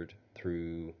encountered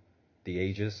through the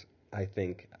ages, I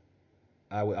think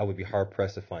I would be hard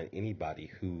pressed to find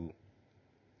anybody who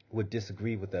would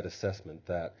disagree with that assessment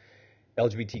that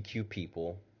LGBTQ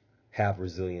people have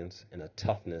resilience and a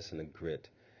toughness and a grit.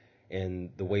 And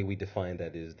the way we define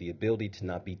that is the ability to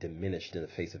not be diminished in the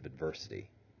face of adversity.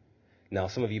 Now,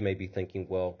 some of you may be thinking,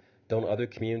 well, don't other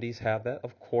communities have that?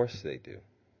 Of course they do.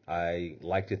 I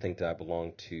like to think that I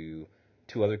belong to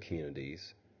two other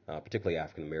communities, particularly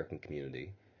African American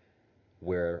community,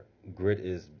 where grit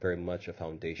is very much a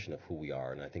foundation of who we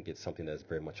are. And I think it's something that's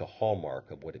very much a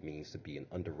hallmark of what it means to be an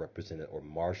underrepresented or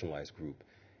marginalized group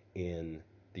in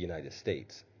the United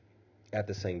States. At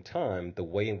the same time, the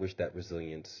way in which that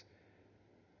resilience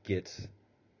gets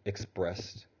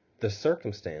expressed, the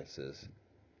circumstances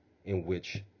in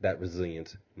which that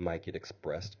resilience might get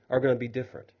expressed are going to be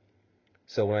different.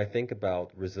 So when I think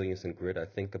about resilience and grit, I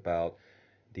think about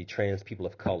the trans people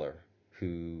of color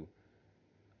who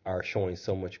are showing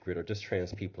so much grit, or just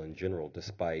trans people in general,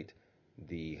 despite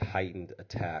the heightened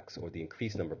attacks or the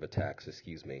increased number of attacks,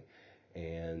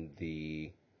 and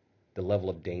the level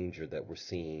of danger that we're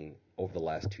seeing over the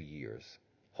last 2 years.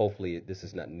 Hopefully, this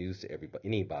is not news to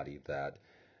anybody that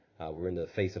we're in the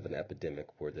face of an epidemic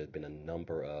where there's been a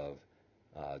number of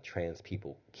trans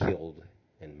people killed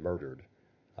and murdered.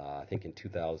 I think in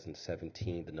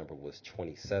 2017 the number was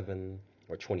 27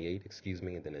 or 28,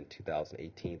 and then in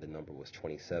 2018 the number was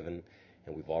 27,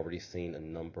 and we've already seen a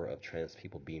number of trans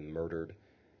people being murdered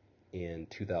in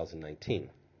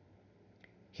 2019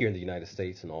 here in the United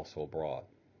States and also abroad.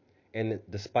 And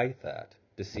despite that,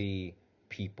 to see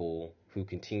people who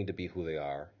continue to be who they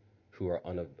are, who are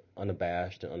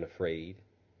unabashed and unafraid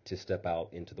to step out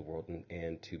into the world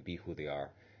and to be who they are,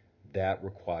 that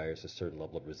requires a certain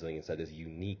level of resilience that is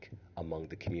unique among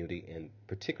the community and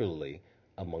particularly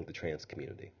among the trans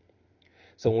community.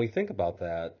 So when we think about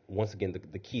that, once again,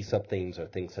 the key sub-themes are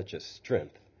things such as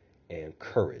strength and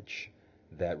courage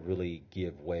that really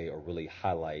give way or really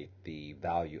highlight the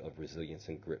value of resilience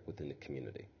and grit within the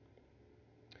community.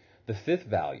 The fifth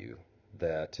value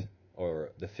or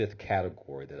the fifth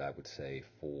category that I would say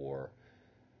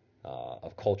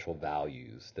of cultural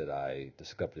values that I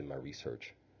discovered in my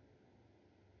research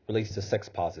relates to sex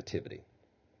positivity.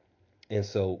 And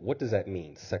so what does that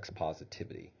mean, sex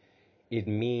positivity? It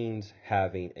means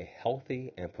having a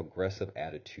healthy and progressive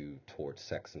attitude towards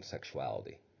sex and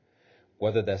sexuality,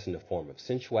 whether that's in the form of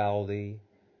sensuality,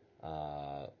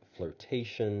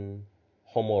 flirtation,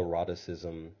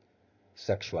 homoeroticism,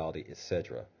 sexuality,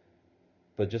 etc.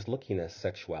 But just looking at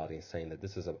sexuality and saying that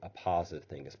this is a positive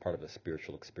thing as part of a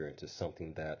spiritual experience is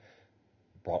something that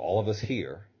brought all of us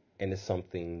here and it's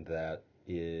something that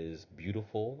is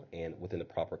beautiful, and within the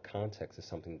proper context is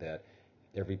something that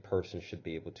every person should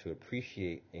be able to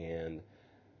appreciate, and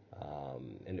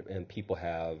people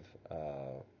have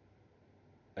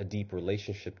a deep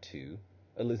relationship to,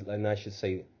 at least, and I should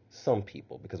say some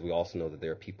people, because we also know that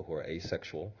there are people who are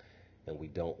asexual, and we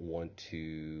don't want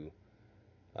to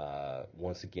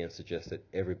once again suggest that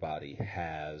everybody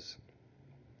has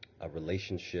a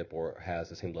relationship or has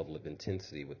the same level of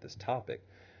intensity with this topic.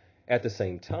 At the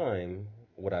same time,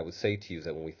 what I would say to you is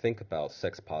that when we think about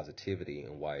sex positivity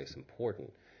and why it's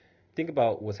important, think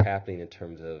about what's happening in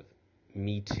terms of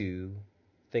Me Too.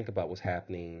 Think about what's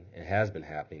happening and has been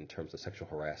happening in terms of sexual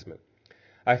harassment.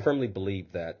 I firmly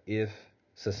believe that if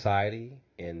society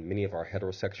and many of our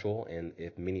heterosexual and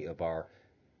if many of our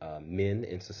men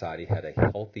in society had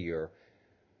a healthier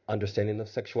understanding of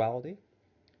sexuality,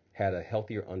 had a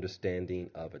healthier understanding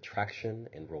of attraction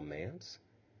and romance,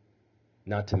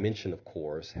 not to mention, of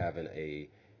course, having a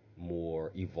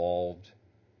more evolved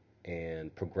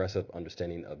and progressive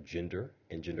understanding of gender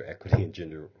and gender equity and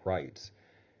gender rights,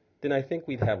 then I think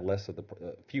we'd have less of the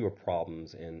fewer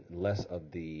problems and less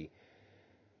of the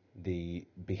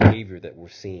behavior that we're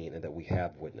seeing and that we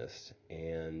have witnessed.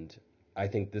 And I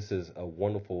think this is a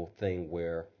wonderful thing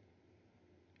where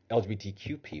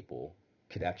LGBTQ people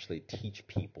could actually teach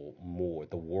people more,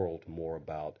 the world more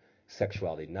about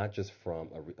sexuality, not just from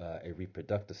a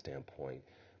reproductive standpoint,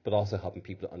 but also helping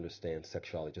people to understand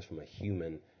sexuality just from a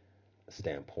human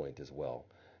standpoint as well.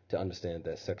 To understand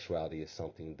that sexuality is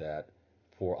something that,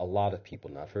 for a lot of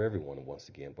people, not for everyone once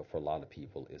again, but for a lot of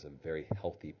people, is a very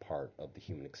healthy part of the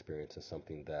human experience, and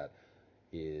something that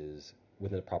is,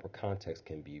 within a proper context,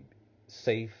 can be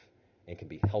safe and can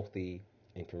be healthy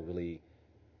and can really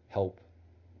help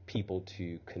people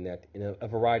to connect in a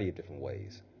variety of different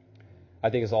ways. I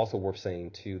think it's also worth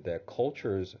saying too that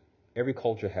every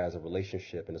culture has a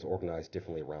relationship and is organized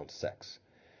differently around sex.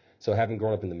 So having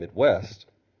grown up in the Midwest,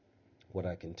 what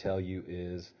I can tell you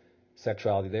is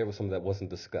sexuality there was something that wasn't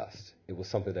discussed. It was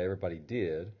something that everybody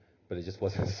did, but it just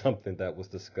wasn't something that was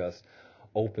discussed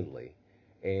openly.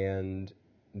 And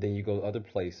then you go to other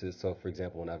places. So for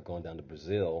example, when I've gone down to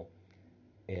Brazil,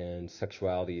 and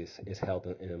sexuality is held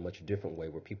in a much different way,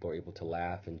 where people are able to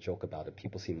laugh and joke about it.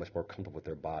 People seem much more comfortable with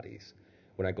their bodies.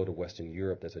 When I go to Western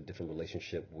Europe, there's a different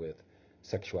relationship with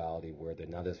sexuality, where they're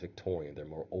not as Victorian, they're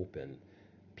more open.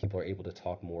 People are able to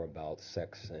talk more about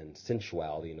sex and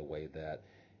sensuality in a way that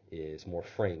is more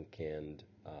frank and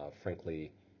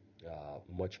frankly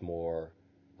much more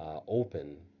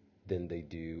open than they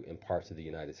do in parts of the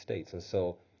United States. And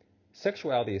so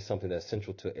sexuality is something that's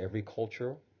central to every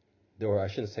culture, or I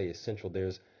shouldn't say essential.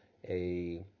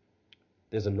 A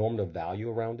there's a normative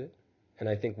value around it, and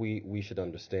I think we should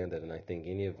understand that. And I think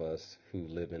any of us who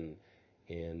live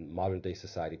in modern day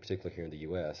society, particularly here in the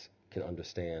U.S., can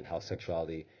understand how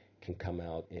sexuality can come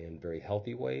out in very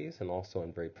healthy ways and also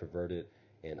in very perverted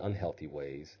and unhealthy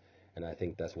ways. And I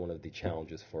think that's one of the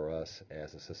challenges for us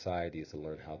as a society, is to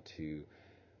learn how to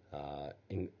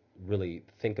really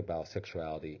think about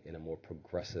sexuality in a more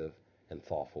progressive and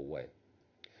thoughtful way.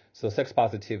 So sex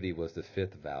positivity was the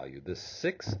fifth value. The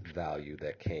sixth value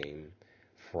that came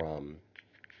from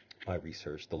my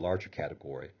research, the larger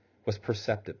category, was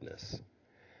perceptiveness.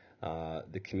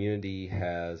 The community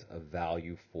has a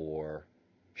value for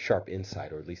sharp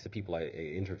insight, or at least the people I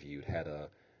interviewed had a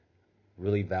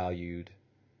really valued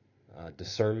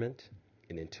discernment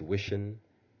and intuition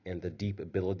and the deep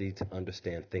ability to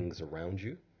understand things around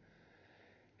you.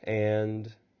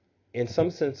 And in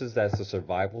some senses, that's a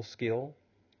survival skill,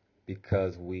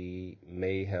 because we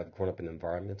may have grown up in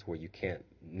environments where you can't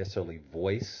necessarily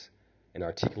voice and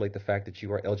articulate the fact that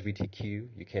you are LGBTQ.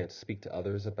 You can't speak to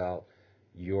others about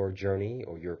your journey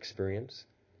or your experience.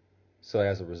 So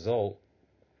as a result,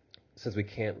 since we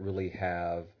can't really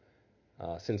have,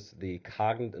 since the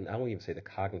cognitive, and I won't even say the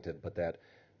cognitive, but that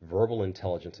verbal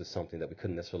intelligence is something that we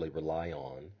couldn't necessarily rely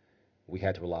on, we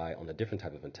had to rely on a different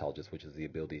type of intelligence, which is the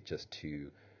ability just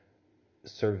to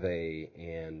survey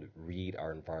and read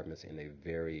our environments in a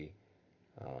very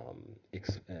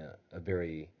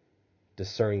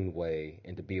discerning way,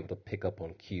 and to be able to pick up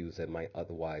on cues that might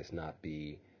otherwise not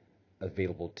be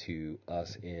available to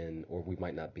us or we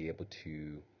might not be able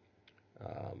to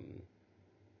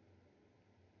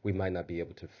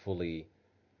fully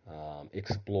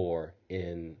explore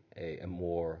in a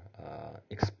more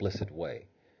explicit way.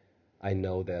 I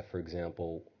know that, for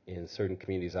example, in certain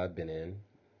communities I've been in,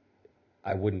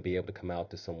 I wouldn't be able to come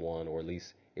out to someone, or at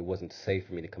least it wasn't safe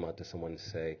for me to come out to someone and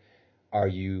say, are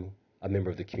you a member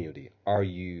of the community? Are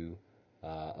you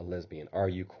a lesbian? Are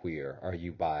you queer? Are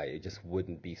you bi? It just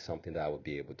wouldn't be something that I would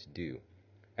be able to do.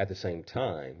 At the same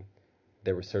time,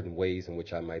 there were certain ways in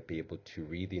which I might be able to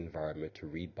read the environment, to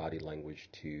read body language,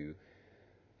 to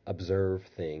observe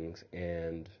things,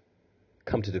 and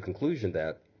come to the conclusion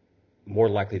that more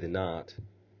likely than not,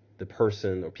 the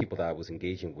person or people that I was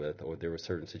engaging with, or there were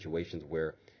certain situations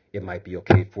where it might be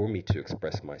okay for me to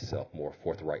express myself more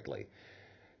forthrightly.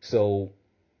 So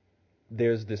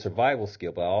there's the survival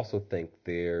skill, but I also think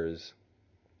there's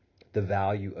the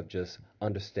value of just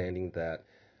understanding that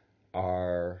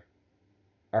our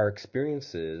our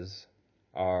experiences,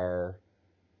 our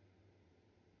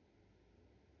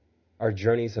our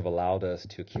journeys have allowed us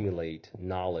to accumulate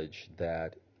knowledge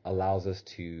that allows us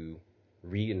to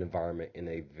read an environment in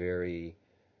a very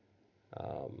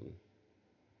um,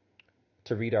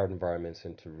 to read our environments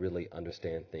and to really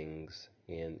understand things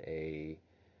in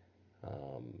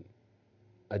um,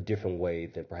 a different way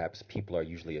than perhaps people are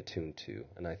usually attuned to.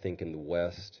 And I think in the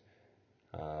West,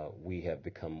 we have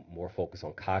become more focused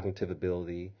on cognitive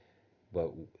ability,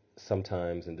 but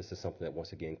sometimes, and this is something that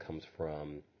once again comes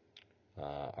from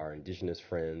our indigenous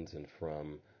friends and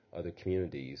from other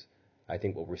communities, I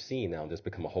think what we're seeing now, there's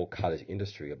become a whole cottage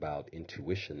industry about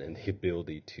intuition and the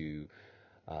ability to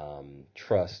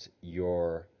trust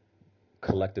your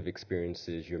collective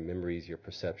experiences, your memories, your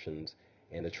perceptions,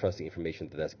 and to trust the information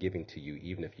that that's giving to you,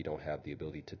 even if you don't have the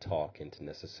ability to talk and to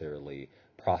necessarily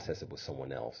process it with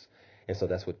someone else. And so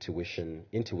that's what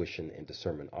intuition, and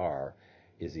discernment are,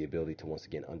 is the ability to once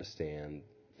again understand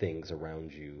things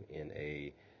around you in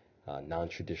a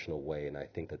non-traditional way. And I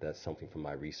think that that's something from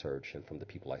my research and from the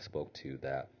people I spoke to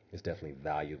that is definitely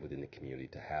valued within the community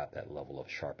to have that level of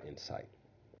sharp insight.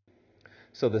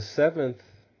 So the seventh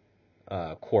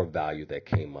core value that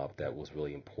came up that was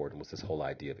really important was this whole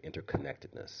idea of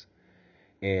interconnectedness.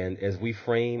 And as we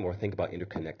frame or think about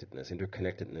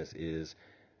interconnectedness is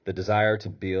the desire to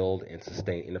build and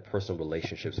sustain interpersonal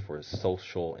relationships for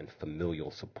social and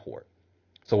familial support.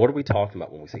 So what are we talking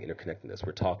about when we say interconnectedness?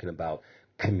 We're talking about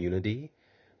community,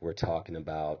 we're talking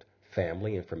about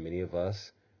family, and for many of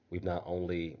us, we've not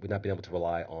been able to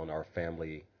rely on our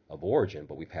family of origin,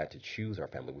 but we've had to choose our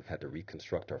family. We've had to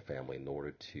reconstruct our family in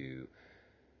order to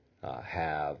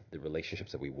have the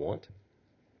relationships that we want.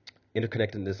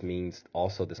 Interconnectedness means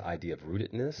also this idea of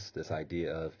rootedness, this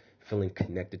idea of feeling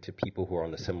connected to people who are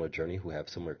on a similar journey, who have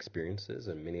similar experiences,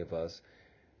 and many of us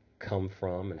come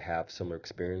from and have similar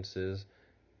experiences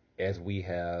as we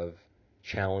have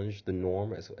challenged the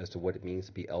norm as to what it means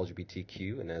to be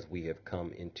LGBTQ, and as we have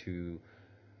come into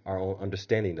our own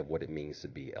understanding of what it means to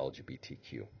be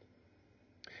LGBTQ.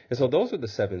 And so those are the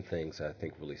seven things that I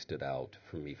think really stood out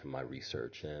for me from my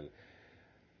research. And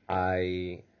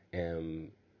I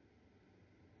am,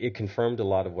 it confirmed a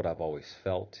lot of what I've always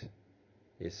felt.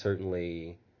 It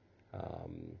certainly,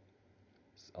 um,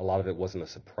 a lot of it wasn't a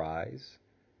surprise,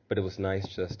 but it was nice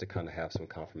just to kind of have some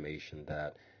confirmation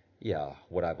that, yeah,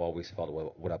 what I've always felt,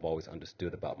 what I've always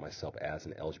understood about myself as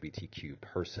an LGBTQ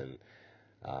person,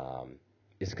 um,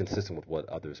 is consistent with what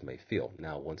others may feel.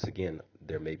 Now, once again,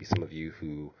 there may be some of you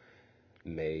who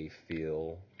may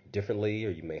feel differently, or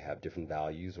you may have different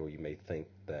values, or you may think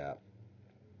that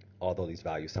although these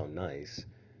values sound nice,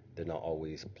 they're not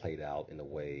always played out in a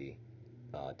way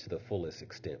to the fullest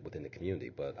extent within the community.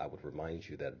 But I would remind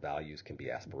you that values can be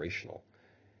aspirational.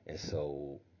 And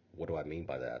so, what do I mean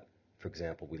by that? For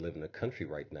example, we live in a country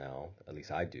right now, at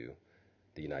least I do,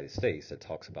 the United States, that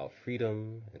talks about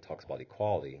freedom and talks about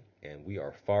equality, and we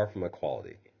are far from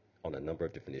equality on a number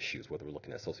of different issues, whether we're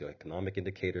looking at socioeconomic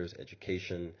indicators,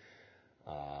 education,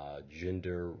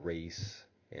 gender, race,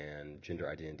 and gender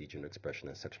identity, gender expression,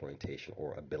 and sexual orientation,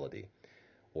 or ability,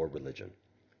 or religion.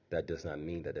 That does not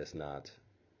mean that it's not,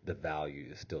 the value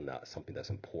is still not something that's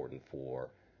important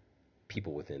for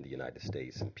people within the United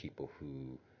States and people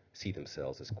who see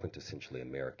themselves as quintessentially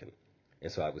American.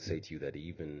 And so I would say to you that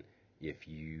even if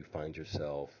you find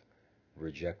yourself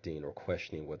rejecting or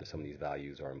questioning whether some of these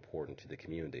values are important to the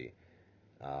community,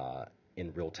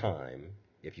 in real time,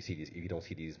 if you don't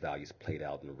see these values played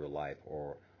out in real life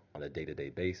or on a day-to-day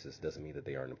basis, doesn't mean that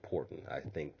they aren't important. I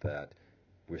think that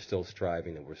we're still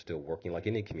striving and we're still working like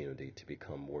any community to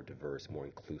become more diverse, more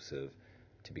inclusive,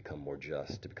 to become more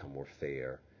just, to become more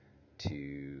fair,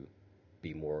 to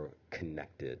be more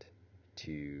connected,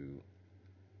 to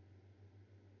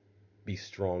be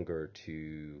stronger,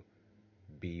 to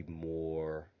be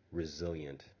more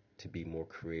resilient, to be more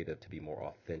creative, to be more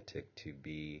authentic, to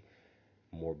be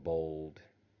more bold,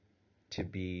 to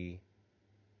be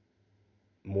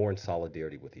more in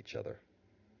solidarity with each other.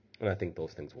 And I think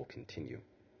those things will continue.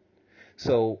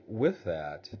 So, with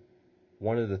that,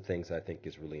 one of the things I think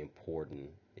is really important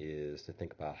is to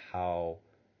think about how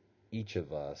each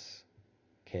of us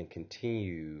can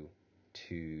continue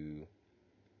to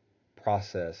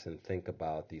process and think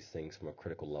about these things from a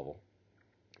critical level.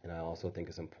 And I also think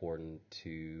it's important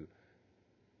to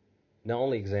not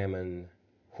only examine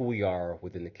who we are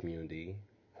within the community,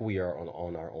 who we are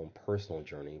on our own personal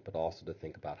journey, but also to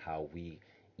think about how we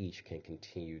each can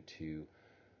continue to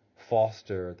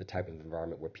foster the type of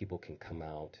environment where people can come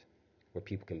out, where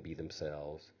people can be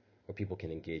themselves, where people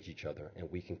can engage each other,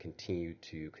 and we can continue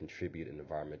to contribute an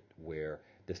environment where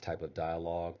this type of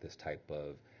dialogue, this type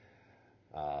of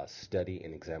study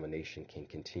and examination can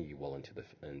continue well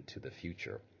into the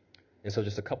future. And so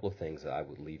just a couple of things that I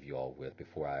would leave you all with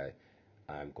before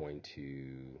I'm going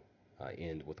to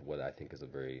end with what I think is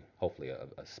hopefully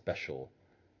a special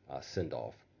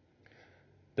send-off.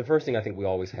 The first thing I think we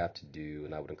always have to do,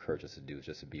 and I would encourage us to do, is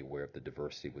just to be aware of the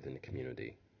diversity within the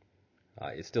community.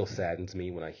 It still saddens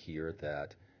me when I hear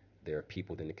that there are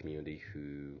people within the community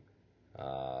who,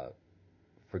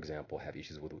 for example, have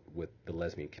issues with the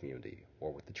lesbian community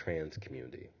or with the trans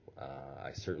community.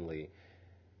 I certainly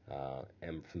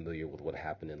am familiar with what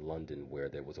happened in London, where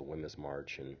there was a women's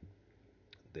march and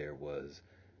there was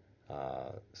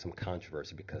some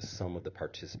controversy because some of the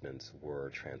participants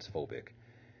were transphobic.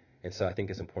 And so I think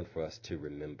it's important for us to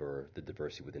remember the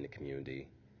diversity within the community.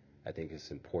 I think it's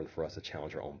important for us to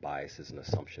challenge our own biases and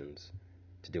assumptions,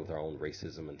 to deal with our own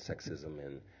racism and sexism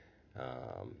and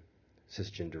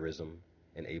cisgenderism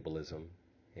and ableism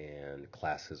and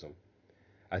classism.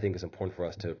 I think it's important for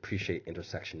us to appreciate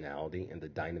intersectionality and the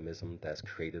dynamism that's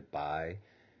created by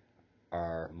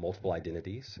our multiple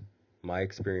identities. My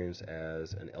experience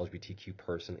as an LGBTQ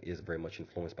person is very much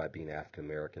influenced by being African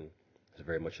American. It's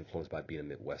very much influenced by being a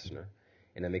Midwesterner.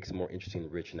 And that makes it more interesting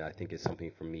and rich, and I think it's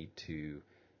something for me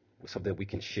something that we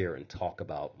can share and talk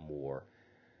about more.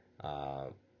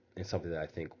 And something that I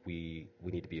think we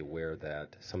need to be aware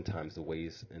that sometimes the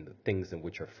ways and the things in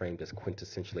which are framed as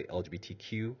quintessentially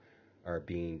LGBTQ are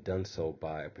being done so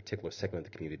by a particular segment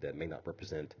of the community that may not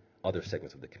represent other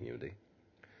segments of the community.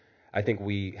 I think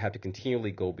we have to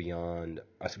continually go beyond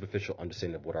our superficial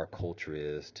understanding of what our culture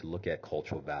is to look at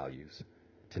cultural values,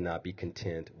 to not be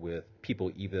content with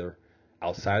people either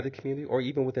outside the community or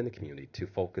even within the community, to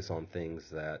focus on things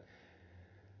that,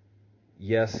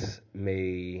 yes,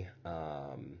 may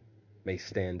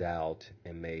stand out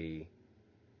and may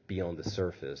be on the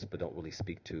surface, but don't really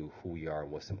speak to who we are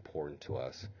and what's important to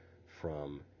us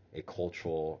from a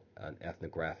cultural, an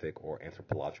ethnographic, or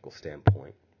anthropological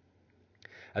standpoint.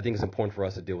 I think it's important for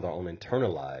us to deal with our own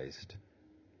internalized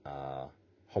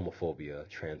homophobia,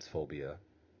 transphobia,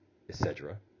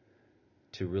 etc.,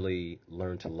 to really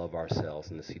learn to love ourselves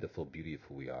and to see the full beauty of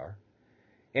who we are.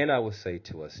 And I would say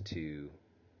to us to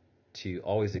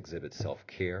always exhibit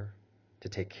self-care, to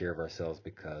take care of ourselves,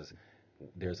 because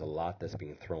there's a lot that's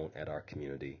being thrown at our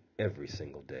community every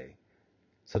single day.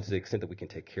 So to the extent that we can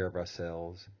take care of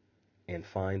ourselves and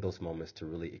find those moments to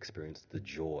really experience the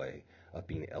joy of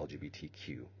being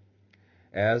LGBTQ.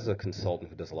 As a consultant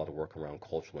who does a lot of work around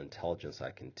cultural intelligence,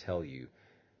 I can tell you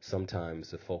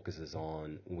sometimes the focus is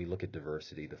on, when we look at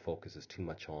diversity, the focus is too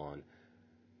much on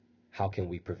how can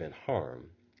we prevent harm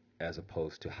as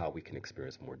opposed to how we can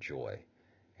experience more joy.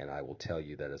 And I will tell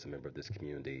you that as a member of this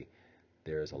community,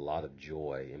 there's a lot of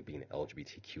joy in being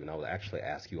LGBTQ. And I would actually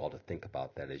ask you all to think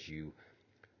about that as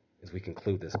we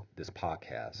conclude this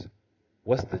podcast.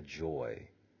 What's the joy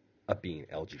of being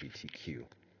LGBTQ?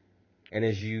 And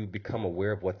as you become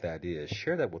aware of what that is,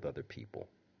 share that with other people.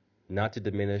 Not to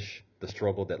diminish the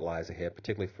struggle that lies ahead,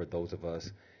 particularly for those of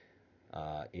us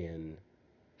in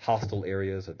hostile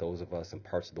areas, or those of us in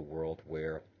parts of the world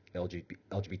where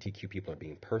LGBTQ people are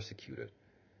being persecuted.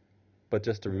 But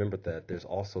just to remember that there's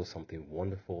also something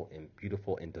wonderful and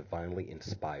beautiful and divinely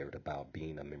inspired about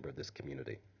being a member of this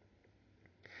community.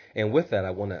 And with that,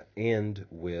 I want to end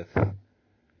with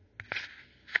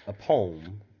a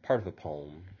poem, part of a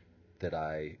poem that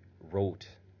I wrote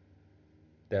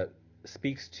that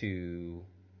speaks to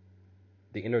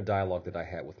the inner dialogue that I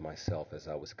had with myself as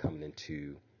I was coming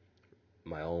into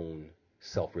my own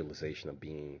self-realization of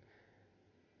being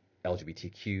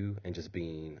LGBTQ and just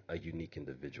being a unique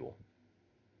individual.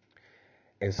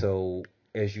 And so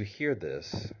as you hear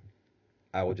this,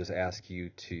 I would just ask you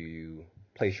to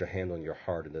place your hand on your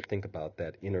heart and to think about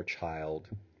that inner child,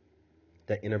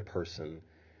 that inner person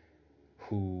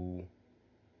who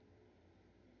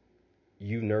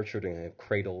you nurtured and have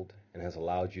cradled and has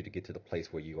allowed you to get to the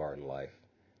place where you are in life.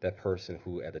 That person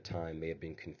who at a time may have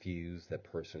been confused, that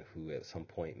person who at some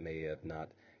point may have not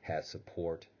had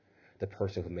support, the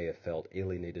person who may have felt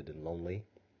alienated and lonely,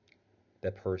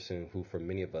 that person who for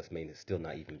many of us may still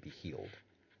not even be healed.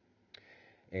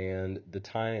 And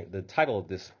the title of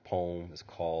this poem is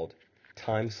called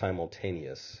Time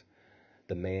Simultaneous,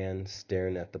 the man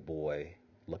staring at the boy,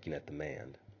 looking at the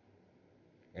man.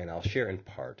 And I'll share in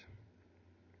part.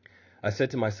 I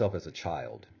said to myself as a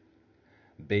child,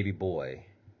 baby boy,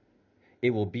 it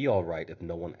will be all right if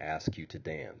no one asks you to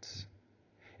dance,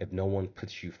 if no one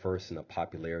puts you first in a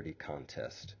popularity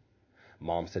contest.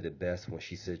 Mom said it best when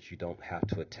she said you don't have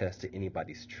to attest to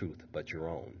anybody's truth but your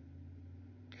own.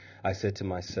 I said to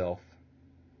myself,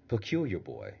 peculiar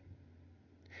boy,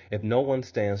 if no one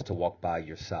stands to walk by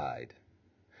your side,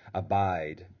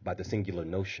 abide by the singular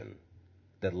notion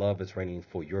that love is reigning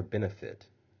for your benefit,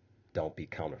 don't be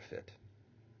counterfeit.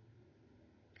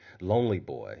 Lonely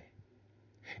boy,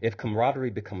 if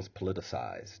camaraderie becomes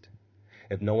politicized,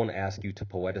 if no one asks you to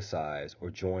poeticize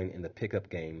or join in the pickup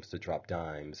games to drop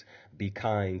dimes, be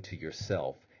kind to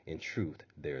yourself. In truth,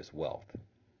 there's wealth.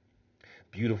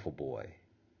 Beautiful boy,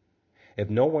 if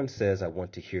no one says, I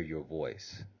want to hear your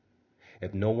voice,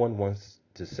 if no one wants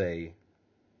to say,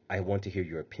 I want to hear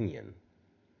your opinion,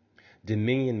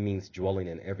 dominion means dwelling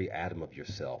in every atom of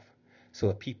yourself. So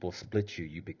if people split you,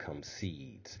 you become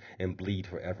seeds and bleed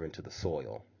forever into the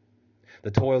soil.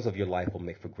 The toils of your life will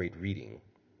make for great reading,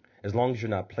 as long as you're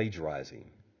not plagiarizing,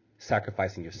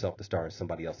 sacrificing yourself to star in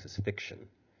somebody else's fiction.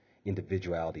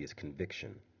 Individuality is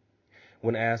conviction.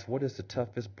 When asked, what is the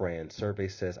toughest brand, survey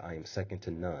says I am second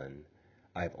to none.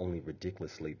 I have only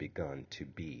ridiculously begun to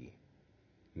be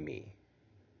me.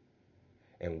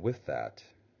 And with that,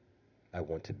 I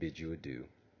want to bid you adieu.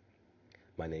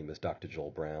 My name is Dr.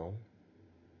 Joel Brown,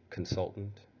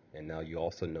 consultant, and now you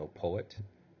also know poet,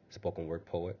 spoken word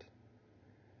poet,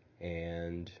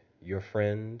 and your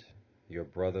friend, your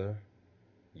brother,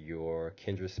 your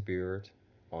kindred spirit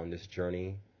on this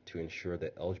journey to ensure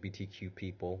that LGBTQ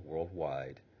people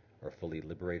worldwide are fully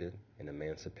liberated and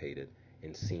emancipated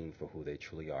and seen for who they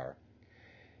truly are.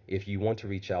 If you want to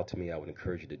reach out to me, I would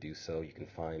encourage you to do so. You can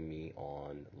find me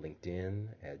on LinkedIn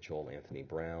at Joel Anthony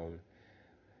Brown.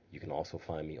 You can also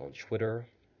find me on Twitter.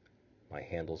 My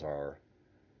handles are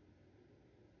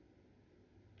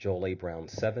Joel A. Brown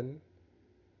 7.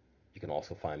 You can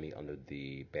also find me under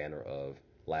the banner of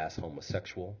Last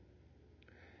Homosexual.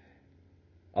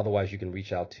 Otherwise, you can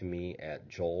reach out to me at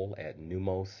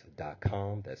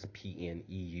joel@neumos.com. That's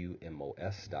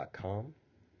PNEUMOS.com.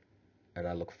 And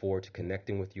I look forward to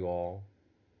connecting with you all.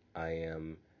 I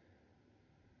am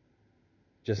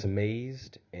just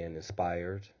amazed and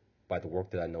inspired by the work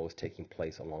that I know is taking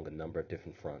place along a number of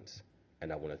different fronts.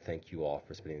 And I want to thank you all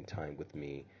for spending time with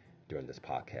me during this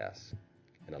podcast.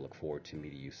 And I look forward to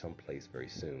meeting you someplace very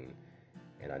soon.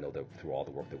 And I know that through all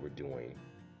the work that we're doing,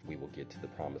 we will get to the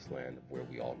promised land of where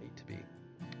we all need to be.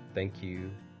 Thank you,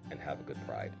 and have a good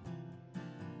Pride.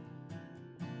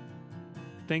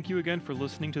 Thank you again for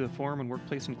listening to the Forum on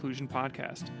Workplace Inclusion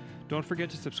podcast. Don't forget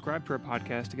to subscribe to our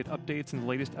podcast to get updates on the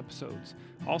latest episodes.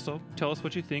 Also, tell us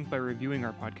what you think by reviewing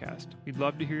our podcast. We'd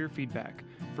love to hear your feedback.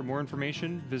 For more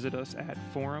information, visit us at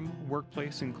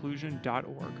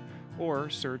forumworkplaceinclusion.org or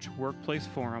search Workplace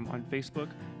Forum on Facebook,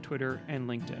 Twitter, and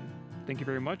LinkedIn. Thank you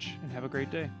very much, and have a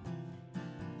great day.